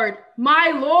lord!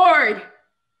 I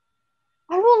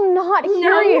will not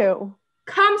hear you.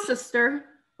 Come, sister,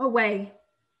 away.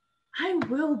 I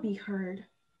will be heard.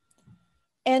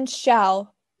 And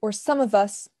shall, or some of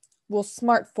us will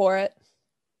smart for it.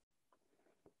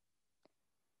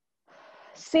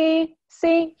 See,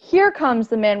 here comes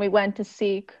the man we went to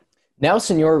seek. Now,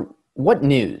 senor, what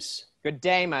news? Good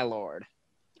day, my lord.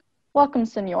 Welcome,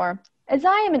 senor. As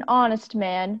I am an honest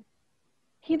man,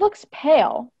 he looks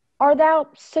pale. Art thou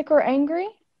sick or angry?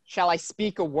 Shall I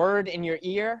speak a word in your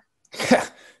ear?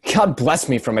 God bless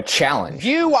me from a challenge.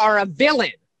 You are a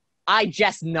villain. I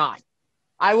jest not.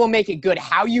 I will make it good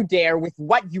how you dare, with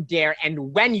what you dare,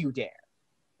 and when you dare.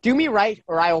 Do me right,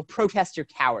 or I will protest your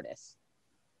cowardice.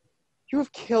 You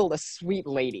have killed a sweet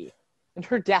lady, and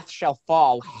her death shall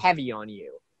fall heavy on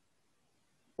you.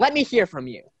 Let me hear from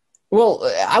you. Well,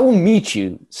 I will meet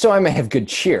you, so I may have good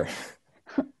cheer.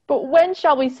 But when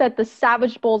shall we set the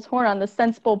savage bull's horn on the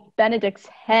sensible Benedict's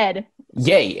head?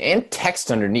 Yea, and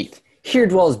text underneath. Here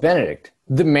dwells Benedict,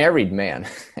 the married man.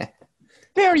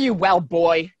 Fare you well,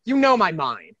 boy. You know my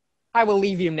mind. I will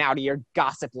leave you now to your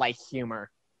gossip-like humor.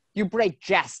 You break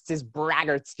jests as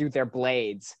braggarts do their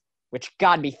blades, which,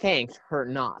 God be thanked, hurt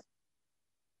not.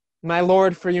 My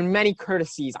lord, for your many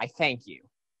courtesies I thank you.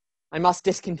 I must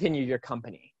discontinue your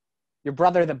company. Your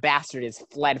brother the bastard is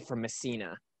fled from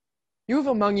Messina. You have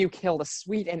among you killed a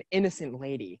sweet and innocent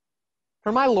lady.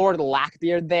 For my lord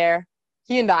Lackbeard there,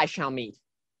 he and I shall meet.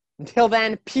 Until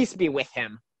then, peace be with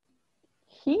him.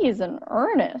 He is in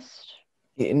earnest.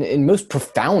 In most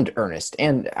profound earnest,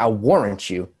 and I'll warrant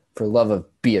you, for love of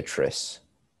Beatrice.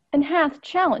 And hath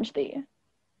challenged thee.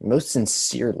 Most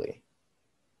sincerely.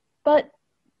 But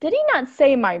did he not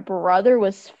say my brother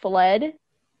was fled?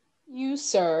 You,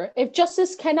 sir, if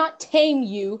justice cannot tame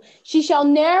you, she shall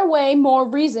ne'er weigh more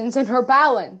reasons in her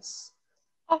balance.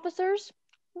 Officers,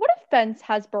 what offense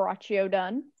has Borachio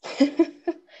done?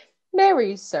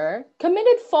 Mary, sir,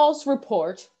 committed false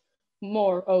report,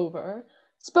 moreover,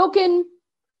 spoken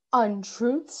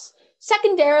untruths,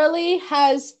 secondarily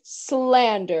has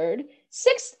slandered,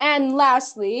 sixth and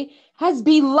lastly has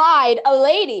belied a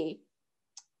lady,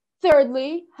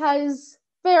 thirdly has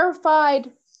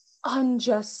verified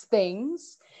unjust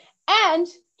things, and,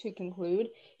 to conclude,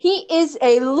 he is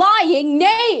a lying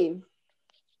knave.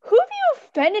 Who have you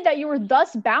offended that you were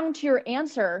thus bound to your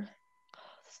answer?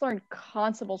 This learned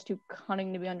constable's too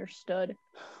cunning to be understood.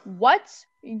 What's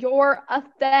your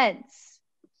offense?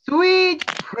 Sweet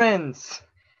prince,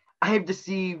 I have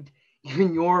deceived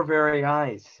even your very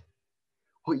eyes.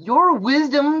 What your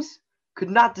wisdoms could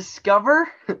not discover,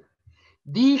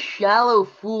 these shallow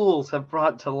fools have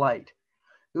brought to light,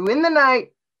 who in the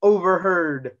night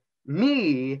overheard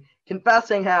me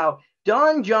confessing how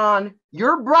Don John,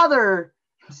 your brother,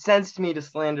 incensed me to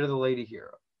slander the lady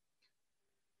hero.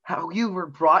 How you were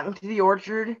brought into the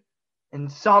orchard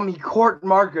and saw me court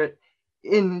Margaret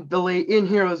in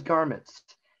Hero's garments.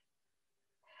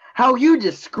 How you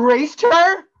disgraced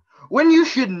her when you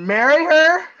should marry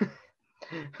her.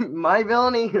 My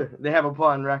villainy they have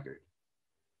upon record.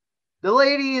 The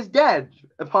lady is dead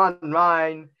upon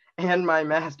mine and my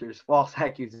master's false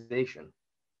accusation.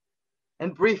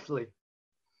 And briefly,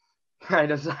 I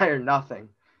desire nothing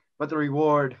but the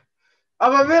reward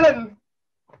of a villain.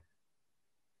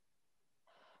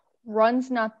 Runs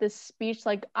not this speech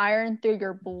like iron through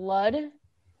your blood?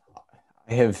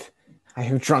 I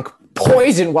have drunk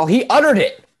poison while he uttered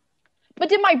it. But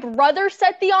did my brother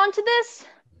set thee on to this?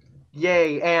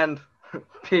 Yea, and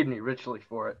paid me richly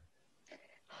for it.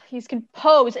 He's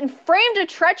composed and framed a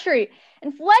treachery,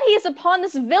 and fled he is upon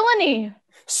this villainy.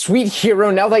 Sweet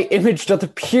hero, now thy image doth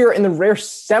appear in the rare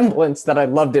semblance that I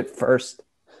loved at first.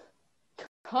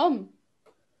 Come.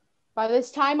 By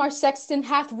this time our sexton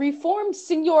hath reformed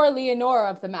Signor Leonora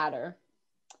of the matter.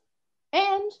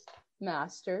 And,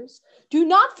 masters, do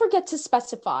not forget to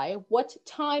specify what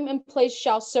time and place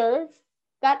shall serve,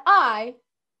 that I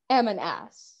am an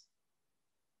ass.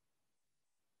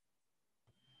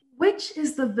 Which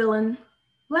is the villain?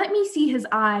 Let me see his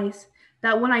eyes,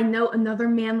 that when I know another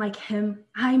man like him,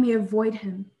 I may avoid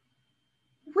him.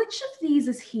 Which of these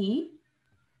is he?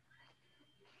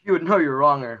 You would know your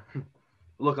wronger.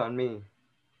 Look on me.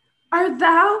 Art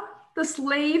thou the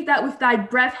slave that with thy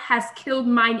breath hast killed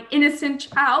mine innocent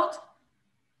child?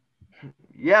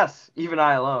 Yes, even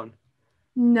I alone.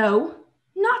 No,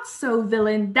 not so,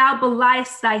 villain, thou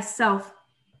beliest thyself.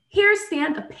 Here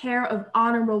stand a pair of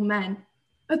honorable men.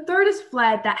 A third is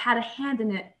fled that had a hand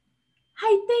in it.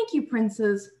 I thank you,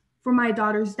 princes, for my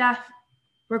daughter's death.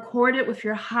 Record it with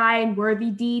your high and worthy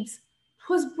deeds.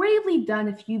 'Twas bravely done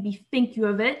if you bethink you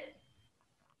of it.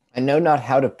 I know not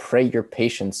how to pray your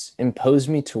patience. Impose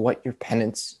me to what your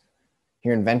penance,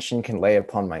 your invention can lay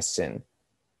upon my sin.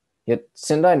 Yet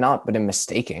sinned I not, but in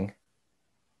mistaking.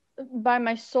 By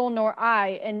my soul nor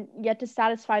I, and yet to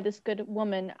satisfy this good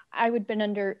woman, I would been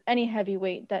under any heavy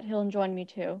weight that he'll enjoin me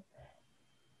to.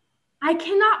 I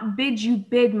cannot bid you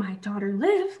bid my daughter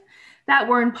live. That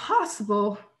were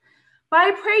impossible. But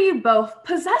I pray you both,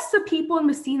 possess the people in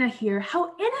Messina here,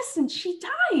 how innocent she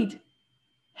died.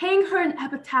 Hang her an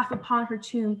epitaph upon her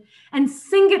tomb, and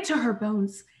sing it to her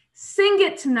bones. Sing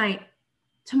it tonight.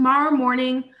 Tomorrow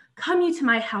morning, come you to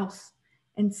my house.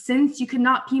 And since you could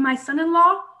not be my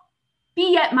son-in-law,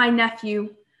 be yet my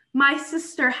nephew. My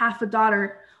sister hath a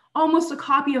daughter, almost a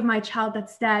copy of my child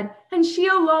that's dead, and she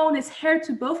alone is heir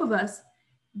to both of us.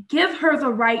 Give her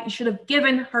the right you should have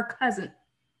given her cousin.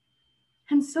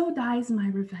 And so dies my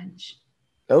revenge.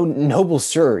 Oh, noble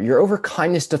sir, your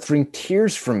overkindness doth wring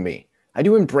tears from me. I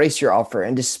do embrace your offer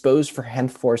and dispose for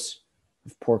henceforth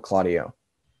of poor Claudio.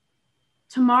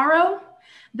 Tomorrow,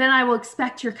 then I will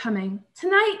expect your coming.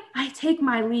 Tonight, I take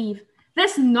my leave.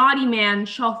 This naughty man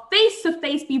shall face to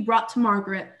face be brought to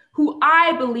Margaret, who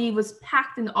I believe was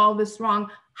packed in all this wrong,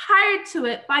 hired to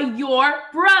it by your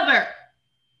brother.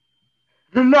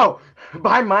 No,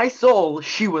 by my soul,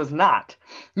 she was not,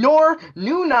 nor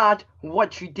knew not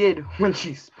what she did when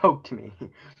she spoke to me,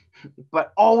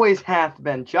 but always hath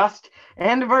been just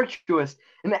and virtuous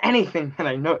in anything that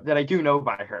I do know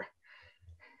by her.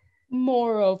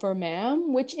 Moreover,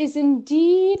 ma'am, which is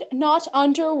indeed not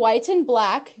under white and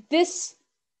black, this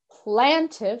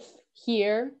plaintiff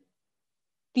here,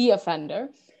 the offender,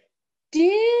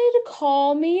 did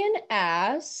call me an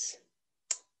ass.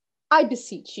 I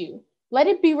beseech you, let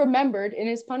it be remembered in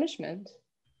his punishment.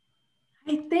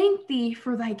 I thank thee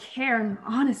for thy care and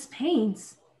honest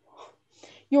pains.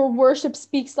 Your worship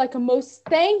speaks like a most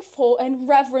thankful and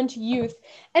reverent youth,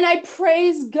 and I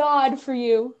praise God for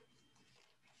you.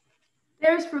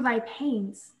 There's for thy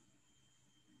pains.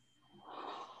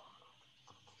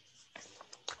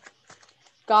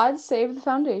 God save the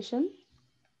foundation.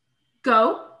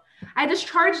 Go, I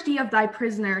discharge thee of thy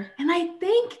prisoner, and I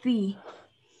thank thee.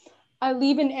 I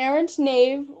leave an errant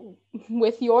knave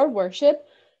with your worship,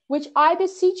 which I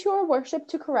beseech your worship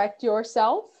to correct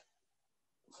yourself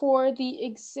for the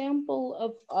example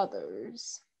of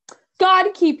others.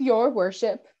 God keep your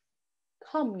worship.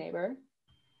 Come, neighbor.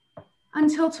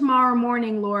 Until tomorrow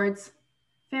morning, lords.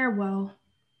 Farewell.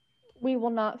 We will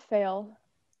not fail.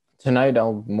 Tonight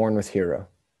I'll mourn with Hero.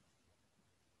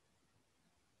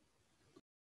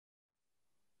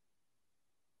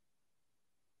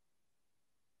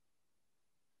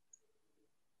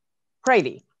 Pray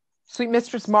thee, sweet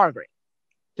Mistress Margaret,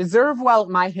 deserve well at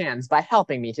my hands by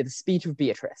helping me to the speech of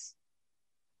Beatrice.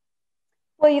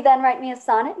 Will you then write me a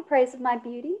sonnet in praise of my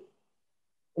beauty?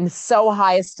 In so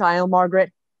high a style,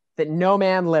 Margaret, that no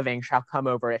man living shall come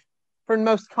over it, for in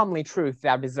most comely truth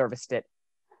thou deservest it.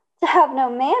 To have no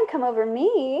man come over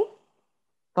me.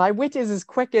 Thy wit is as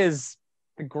quick as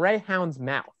the greyhound's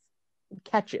mouth. It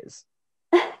catches.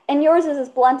 And yours is as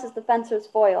blunt as the fencer's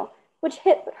foil, which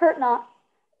hit but hurt not.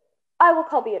 I will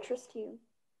call Beatrice to you,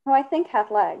 who I think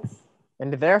hath legs.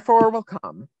 And therefore will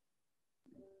come.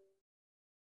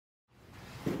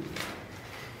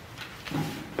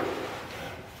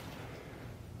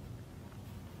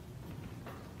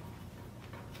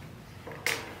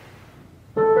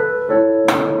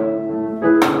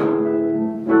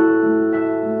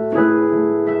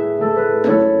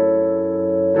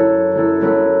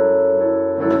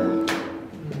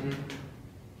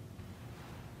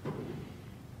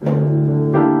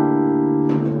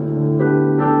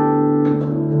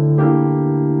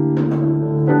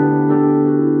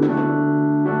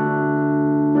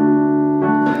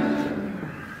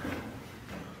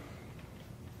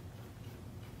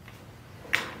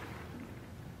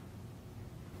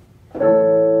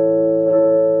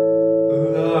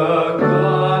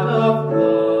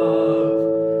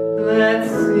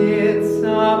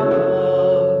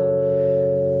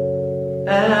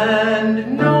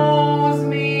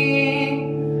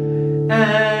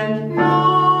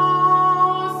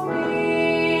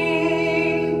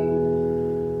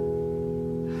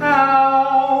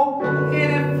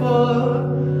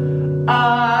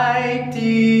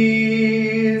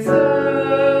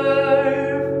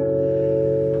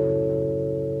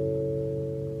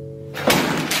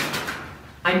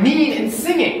 I mean in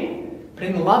singing, but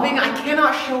in loving I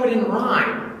cannot show it in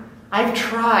rhyme. I've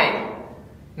tried.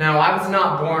 No, I was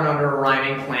not born under a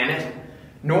rhyming planet,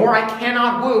 nor I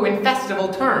cannot woo in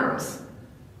festival terms.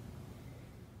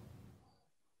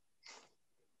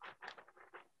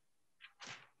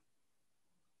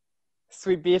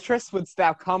 Sweet Beatrice, wouldst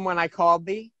thou come when I called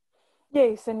thee?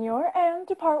 Yea, Señor, and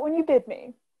depart when you bid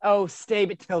me. Oh, stay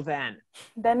but till then.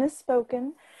 Then is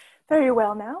spoken. Very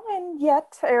well now, and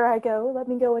yet, ere I go, let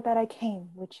me go with that I came,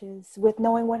 which is with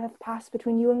knowing what hath passed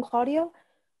between you and Claudio.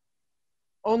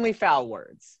 Only foul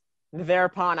words.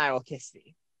 Thereupon I will kiss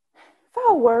thee.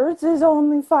 Foul words is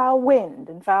only foul wind,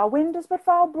 and foul wind is but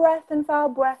foul breath, and foul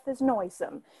breath is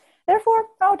noisome. Therefore,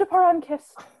 I'll depart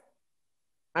unkissed.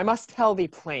 I must tell thee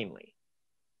plainly.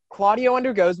 Claudio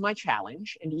undergoes my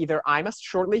challenge, and either I must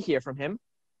shortly hear from him,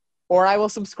 or I will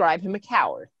subscribe him a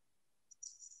coward.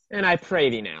 And I pray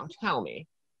thee now, tell me,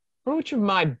 for which of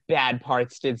my bad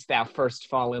parts didst thou first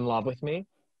fall in love with me?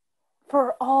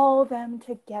 For all them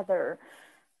together.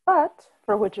 But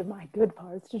for which of my good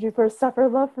parts did you first suffer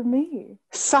love from me?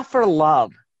 Suffer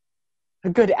love. A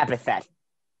good epithet.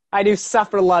 I do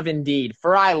suffer love indeed,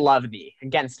 for I love thee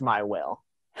against my will.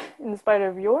 In spite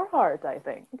of your heart, I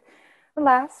think.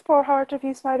 Alas, poor heart, if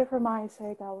you spite it for my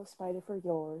sake, I will spite it for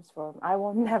yours, for I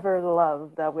will never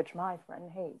love that which my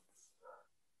friend hates.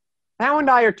 Thou and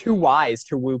I are too wise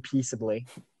to woo peaceably.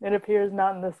 It appears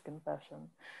not in this confession.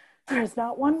 There is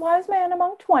not one wise man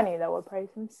among 20 that will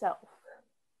praise himself.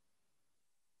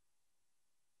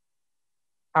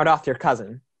 How doth your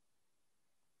cousin?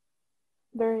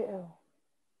 Very ill.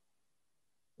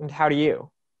 And how do you?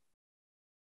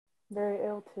 Very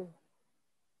ill too.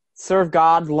 Serve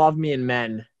God, love me, and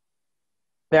men.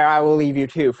 There I will leave you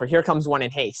too, for here comes one in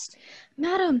haste.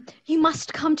 Madam, you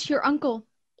must come to your uncle.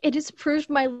 It is proved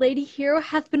my lady hero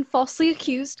hath been falsely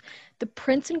accused, the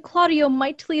prince and Claudio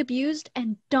mightily abused,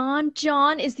 and Don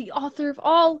John is the author of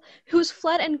all, who is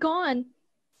fled and gone.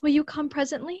 Will you come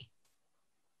presently?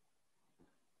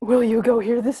 Will you go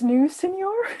hear this news,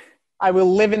 Signor? I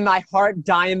will live in thy heart,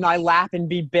 die in thy lap, and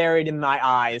be buried in thy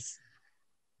eyes.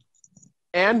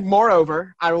 And,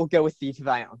 moreover, I will go with thee to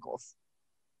thy uncle's.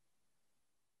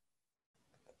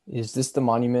 Is this the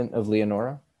monument of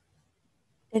Leonora?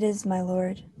 It is, my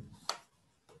lord.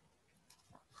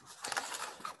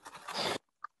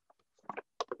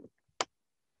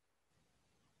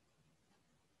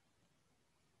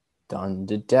 Done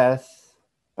to death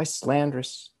by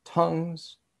slanderous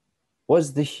tongues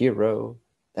was the hero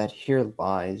that here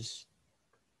lies.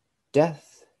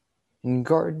 Death in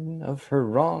garden of her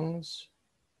wrongs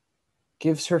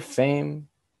gives her fame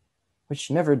which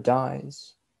never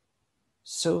dies.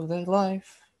 So that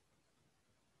life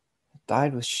that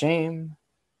died with shame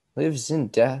lives in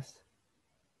death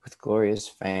with glorious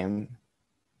fame.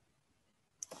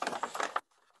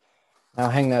 Now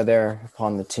hang thou there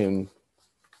upon the tomb,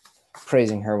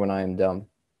 praising her when I am dumb.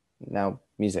 Now,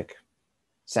 music,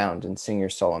 sound, and sing your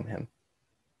solemn hymn.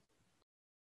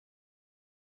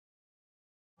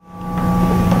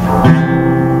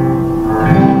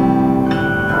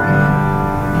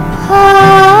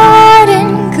 Pardon,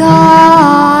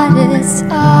 goddess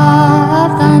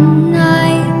of the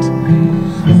night,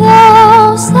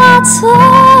 those that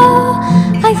slow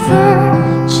thy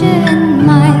virgin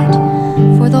might,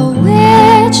 for the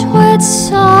witch with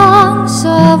songs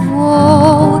of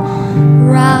woe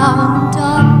round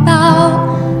about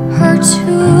her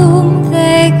tomb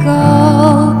they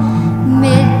go.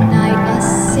 Midnight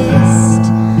assist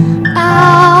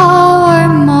our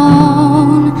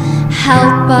moan,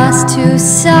 help us to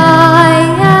sigh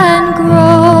and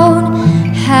groan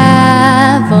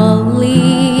heavily,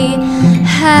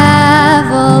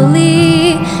 heavily.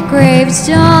 Graves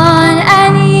dawn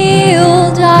and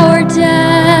yield our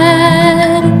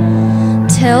dead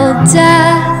till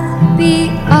death be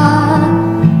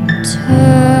uttered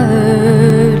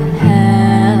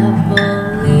heavily,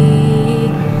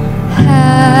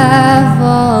 heavily.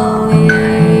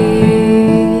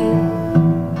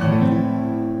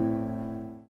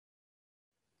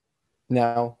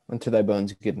 Now unto thy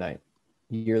bones good night.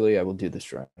 Yearly I will do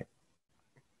this right.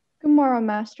 Good morrow,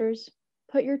 masters.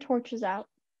 Put your torches out.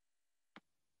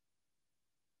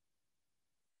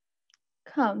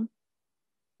 Come,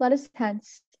 let us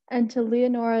hence, and to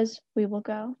Leonora's we will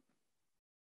go.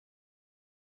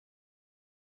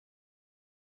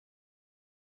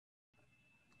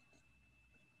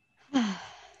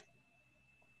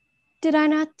 Did I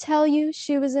not tell you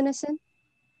she was innocent?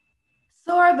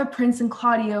 So are the prince and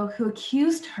Claudio who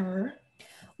accused her.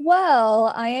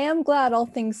 Well, I am glad all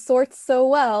things sort so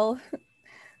well.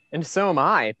 And so am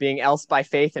I, being else by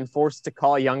faith and forced to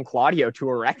call young Claudio to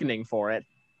a reckoning for it.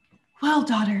 Well,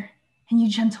 daughter, and you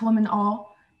gentlewomen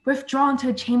all, withdraw into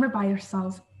a chamber by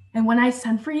yourselves, and when I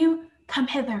send for you, come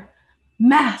hither,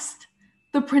 masked.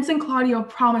 The prince and Claudio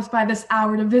promised by this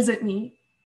hour to visit me.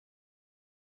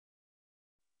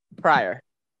 Prior,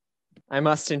 I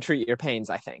must entreat your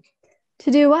pains, I think. To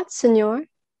do what, Signor?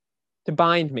 To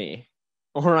bind me,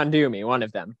 or undo me, one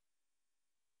of them.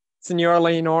 Signora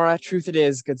Leonora, truth it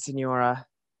is, good Signora,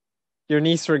 your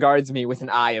niece regards me with an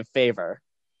eye of favor.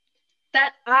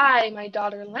 That I, my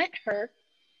daughter, lent her,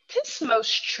 'tis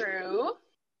most true.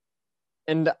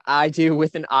 And I do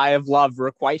with an eye of love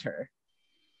requite her.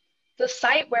 The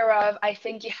sight whereof I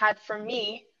think ye had from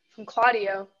me, from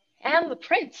Claudio, and the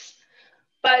prince.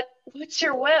 But what's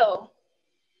your will?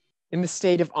 In the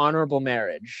state of honorable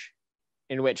marriage,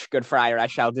 in which, good friar, I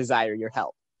shall desire your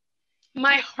help.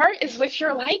 My heart is with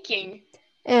your liking.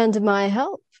 And my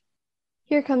help.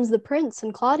 Here comes the prince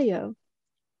and Claudio.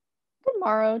 Good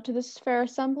morrow to this fair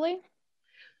assembly.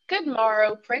 Good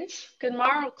morrow, prince. Good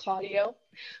morrow, Claudio.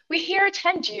 We here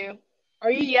attend you.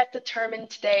 Are you yet determined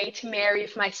today to marry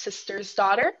my sister's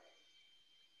daughter?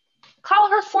 Call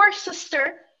her forth,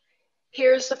 sister.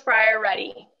 Here's the friar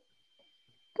ready.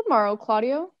 Good morrow,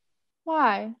 Claudio.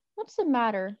 Why, what's the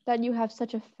matter that you have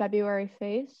such a February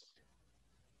face?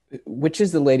 Which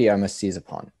is the lady I must seize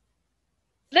upon?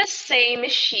 This same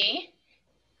is she.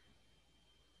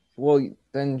 Well,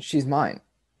 then she's mine.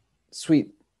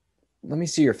 Sweet, let me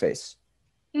see your face.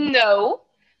 No,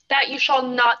 that you shall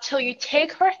not till you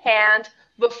take her hand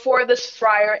before this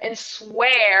friar and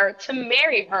swear to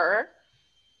marry her.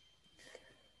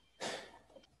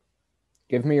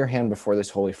 Give me your hand before this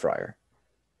holy friar.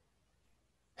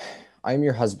 I am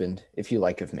your husband, if you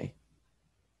like of me.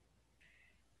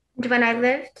 And when I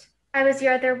lived, I was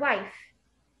your other wife.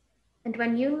 And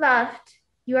when you loved,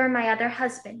 you are my other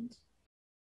husband.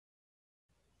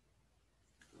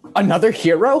 Another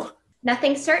hero?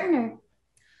 Nothing certainer.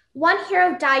 One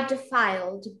hero died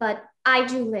defiled, but I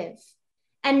do live.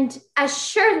 And as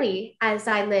surely as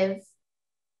I live,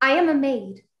 I am a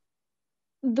maid.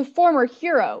 The former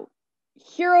hero?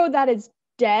 Hero that is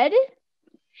dead?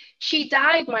 She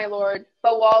died, my lord,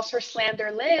 but whilst her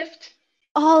slander lived.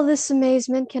 All this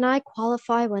amazement can I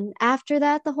qualify when after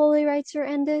that the holy rites are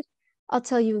ended? I'll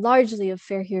tell you largely of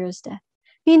fair hero's death.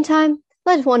 Meantime,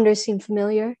 let wonders seem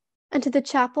familiar, and to the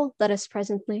chapel let us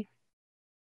presently.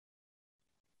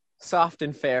 Soft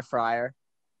and fair, friar.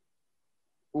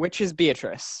 Which is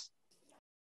Beatrice?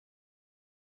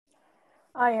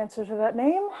 I answer to that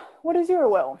name. What is your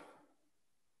will?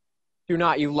 Do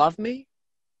not you love me?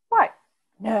 Why?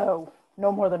 No,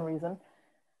 no more than reason.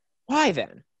 Why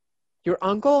then? Your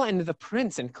uncle and the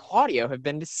prince and Claudio have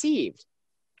been deceived.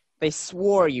 They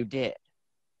swore you did.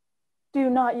 Do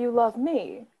not you love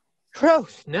me?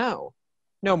 Troth, no.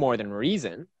 No more than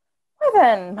reason. Why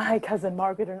then, my cousin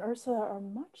Margaret and Ursula are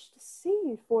much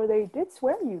deceived, for they did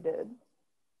swear you did.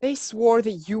 They swore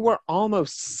that you were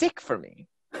almost sick for me.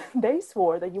 They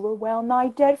swore that you were well nigh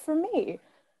dead for me.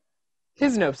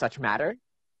 'Tis no such matter.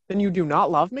 Then you do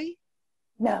not love me?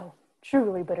 No,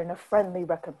 truly, but in a friendly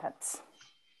recompense.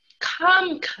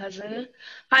 Come, cousin,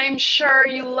 I am sure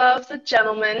you love the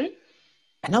gentleman.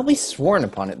 And I'll be sworn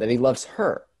upon it that he loves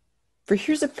her. For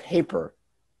here's a paper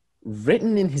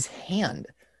written in his hand,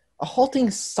 a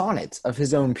halting sonnet of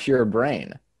his own pure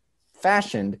brain,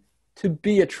 fashioned to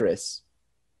Beatrice.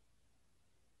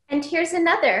 And here's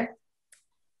another,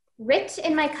 writ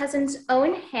in my cousin's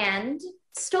own hand,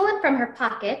 stolen from her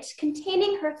pocket,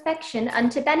 containing her affection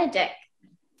unto Benedick.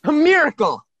 A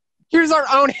miracle! Here's our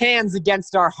own hands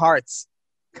against our hearts.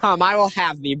 Come, I will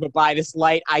have thee, but by this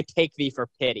light I take thee for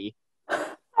pity.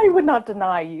 I would not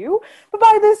deny you, but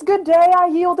by this good day I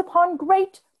yield upon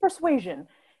great persuasion,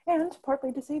 and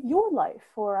partly to save your life,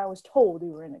 for I was told you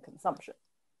were in a consumption.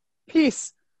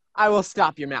 Peace, I will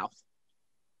stop your mouth.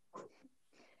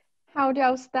 How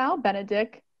dost thou,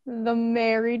 Benedick, the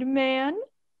married man?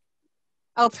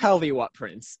 I'll tell thee what,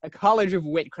 Prince. A college of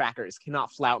wit crackers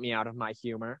cannot flout me out of my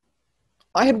humor.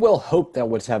 I had well hoped thou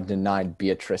wouldst have denied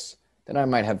Beatrice, that I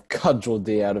might have cudgeled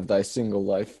thee out of thy single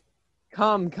life.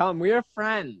 Come, come, we are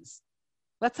friends.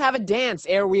 Let's have a dance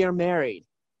ere we are married,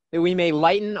 that we may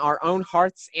lighten our own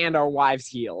hearts and our wives'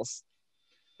 heels.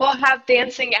 We'll have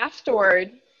dancing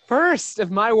afterward. First,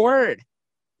 of my word.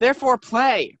 Therefore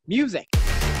play, music.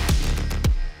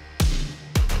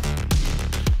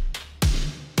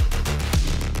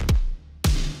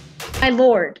 My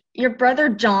lord, your brother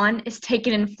John is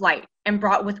taken in flight and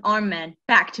brought with armed men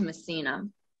back to Messina.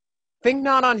 Think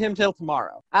not on him till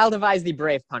tomorrow. I'll devise thee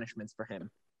brave punishments for him.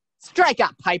 Strike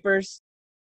up, pipers!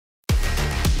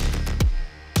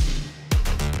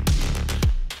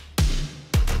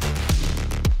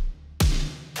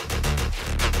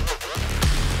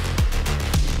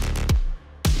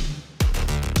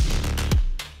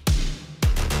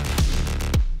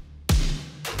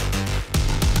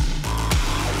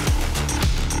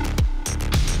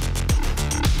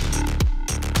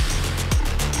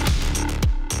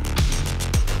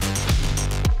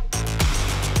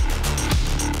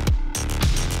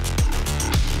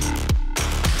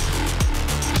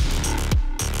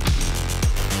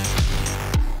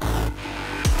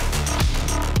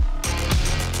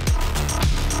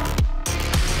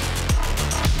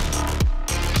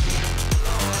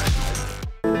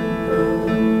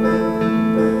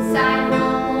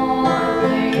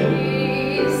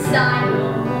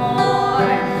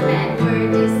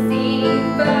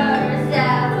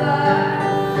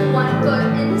 One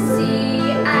foot in the sea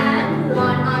and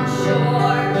one on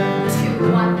shore.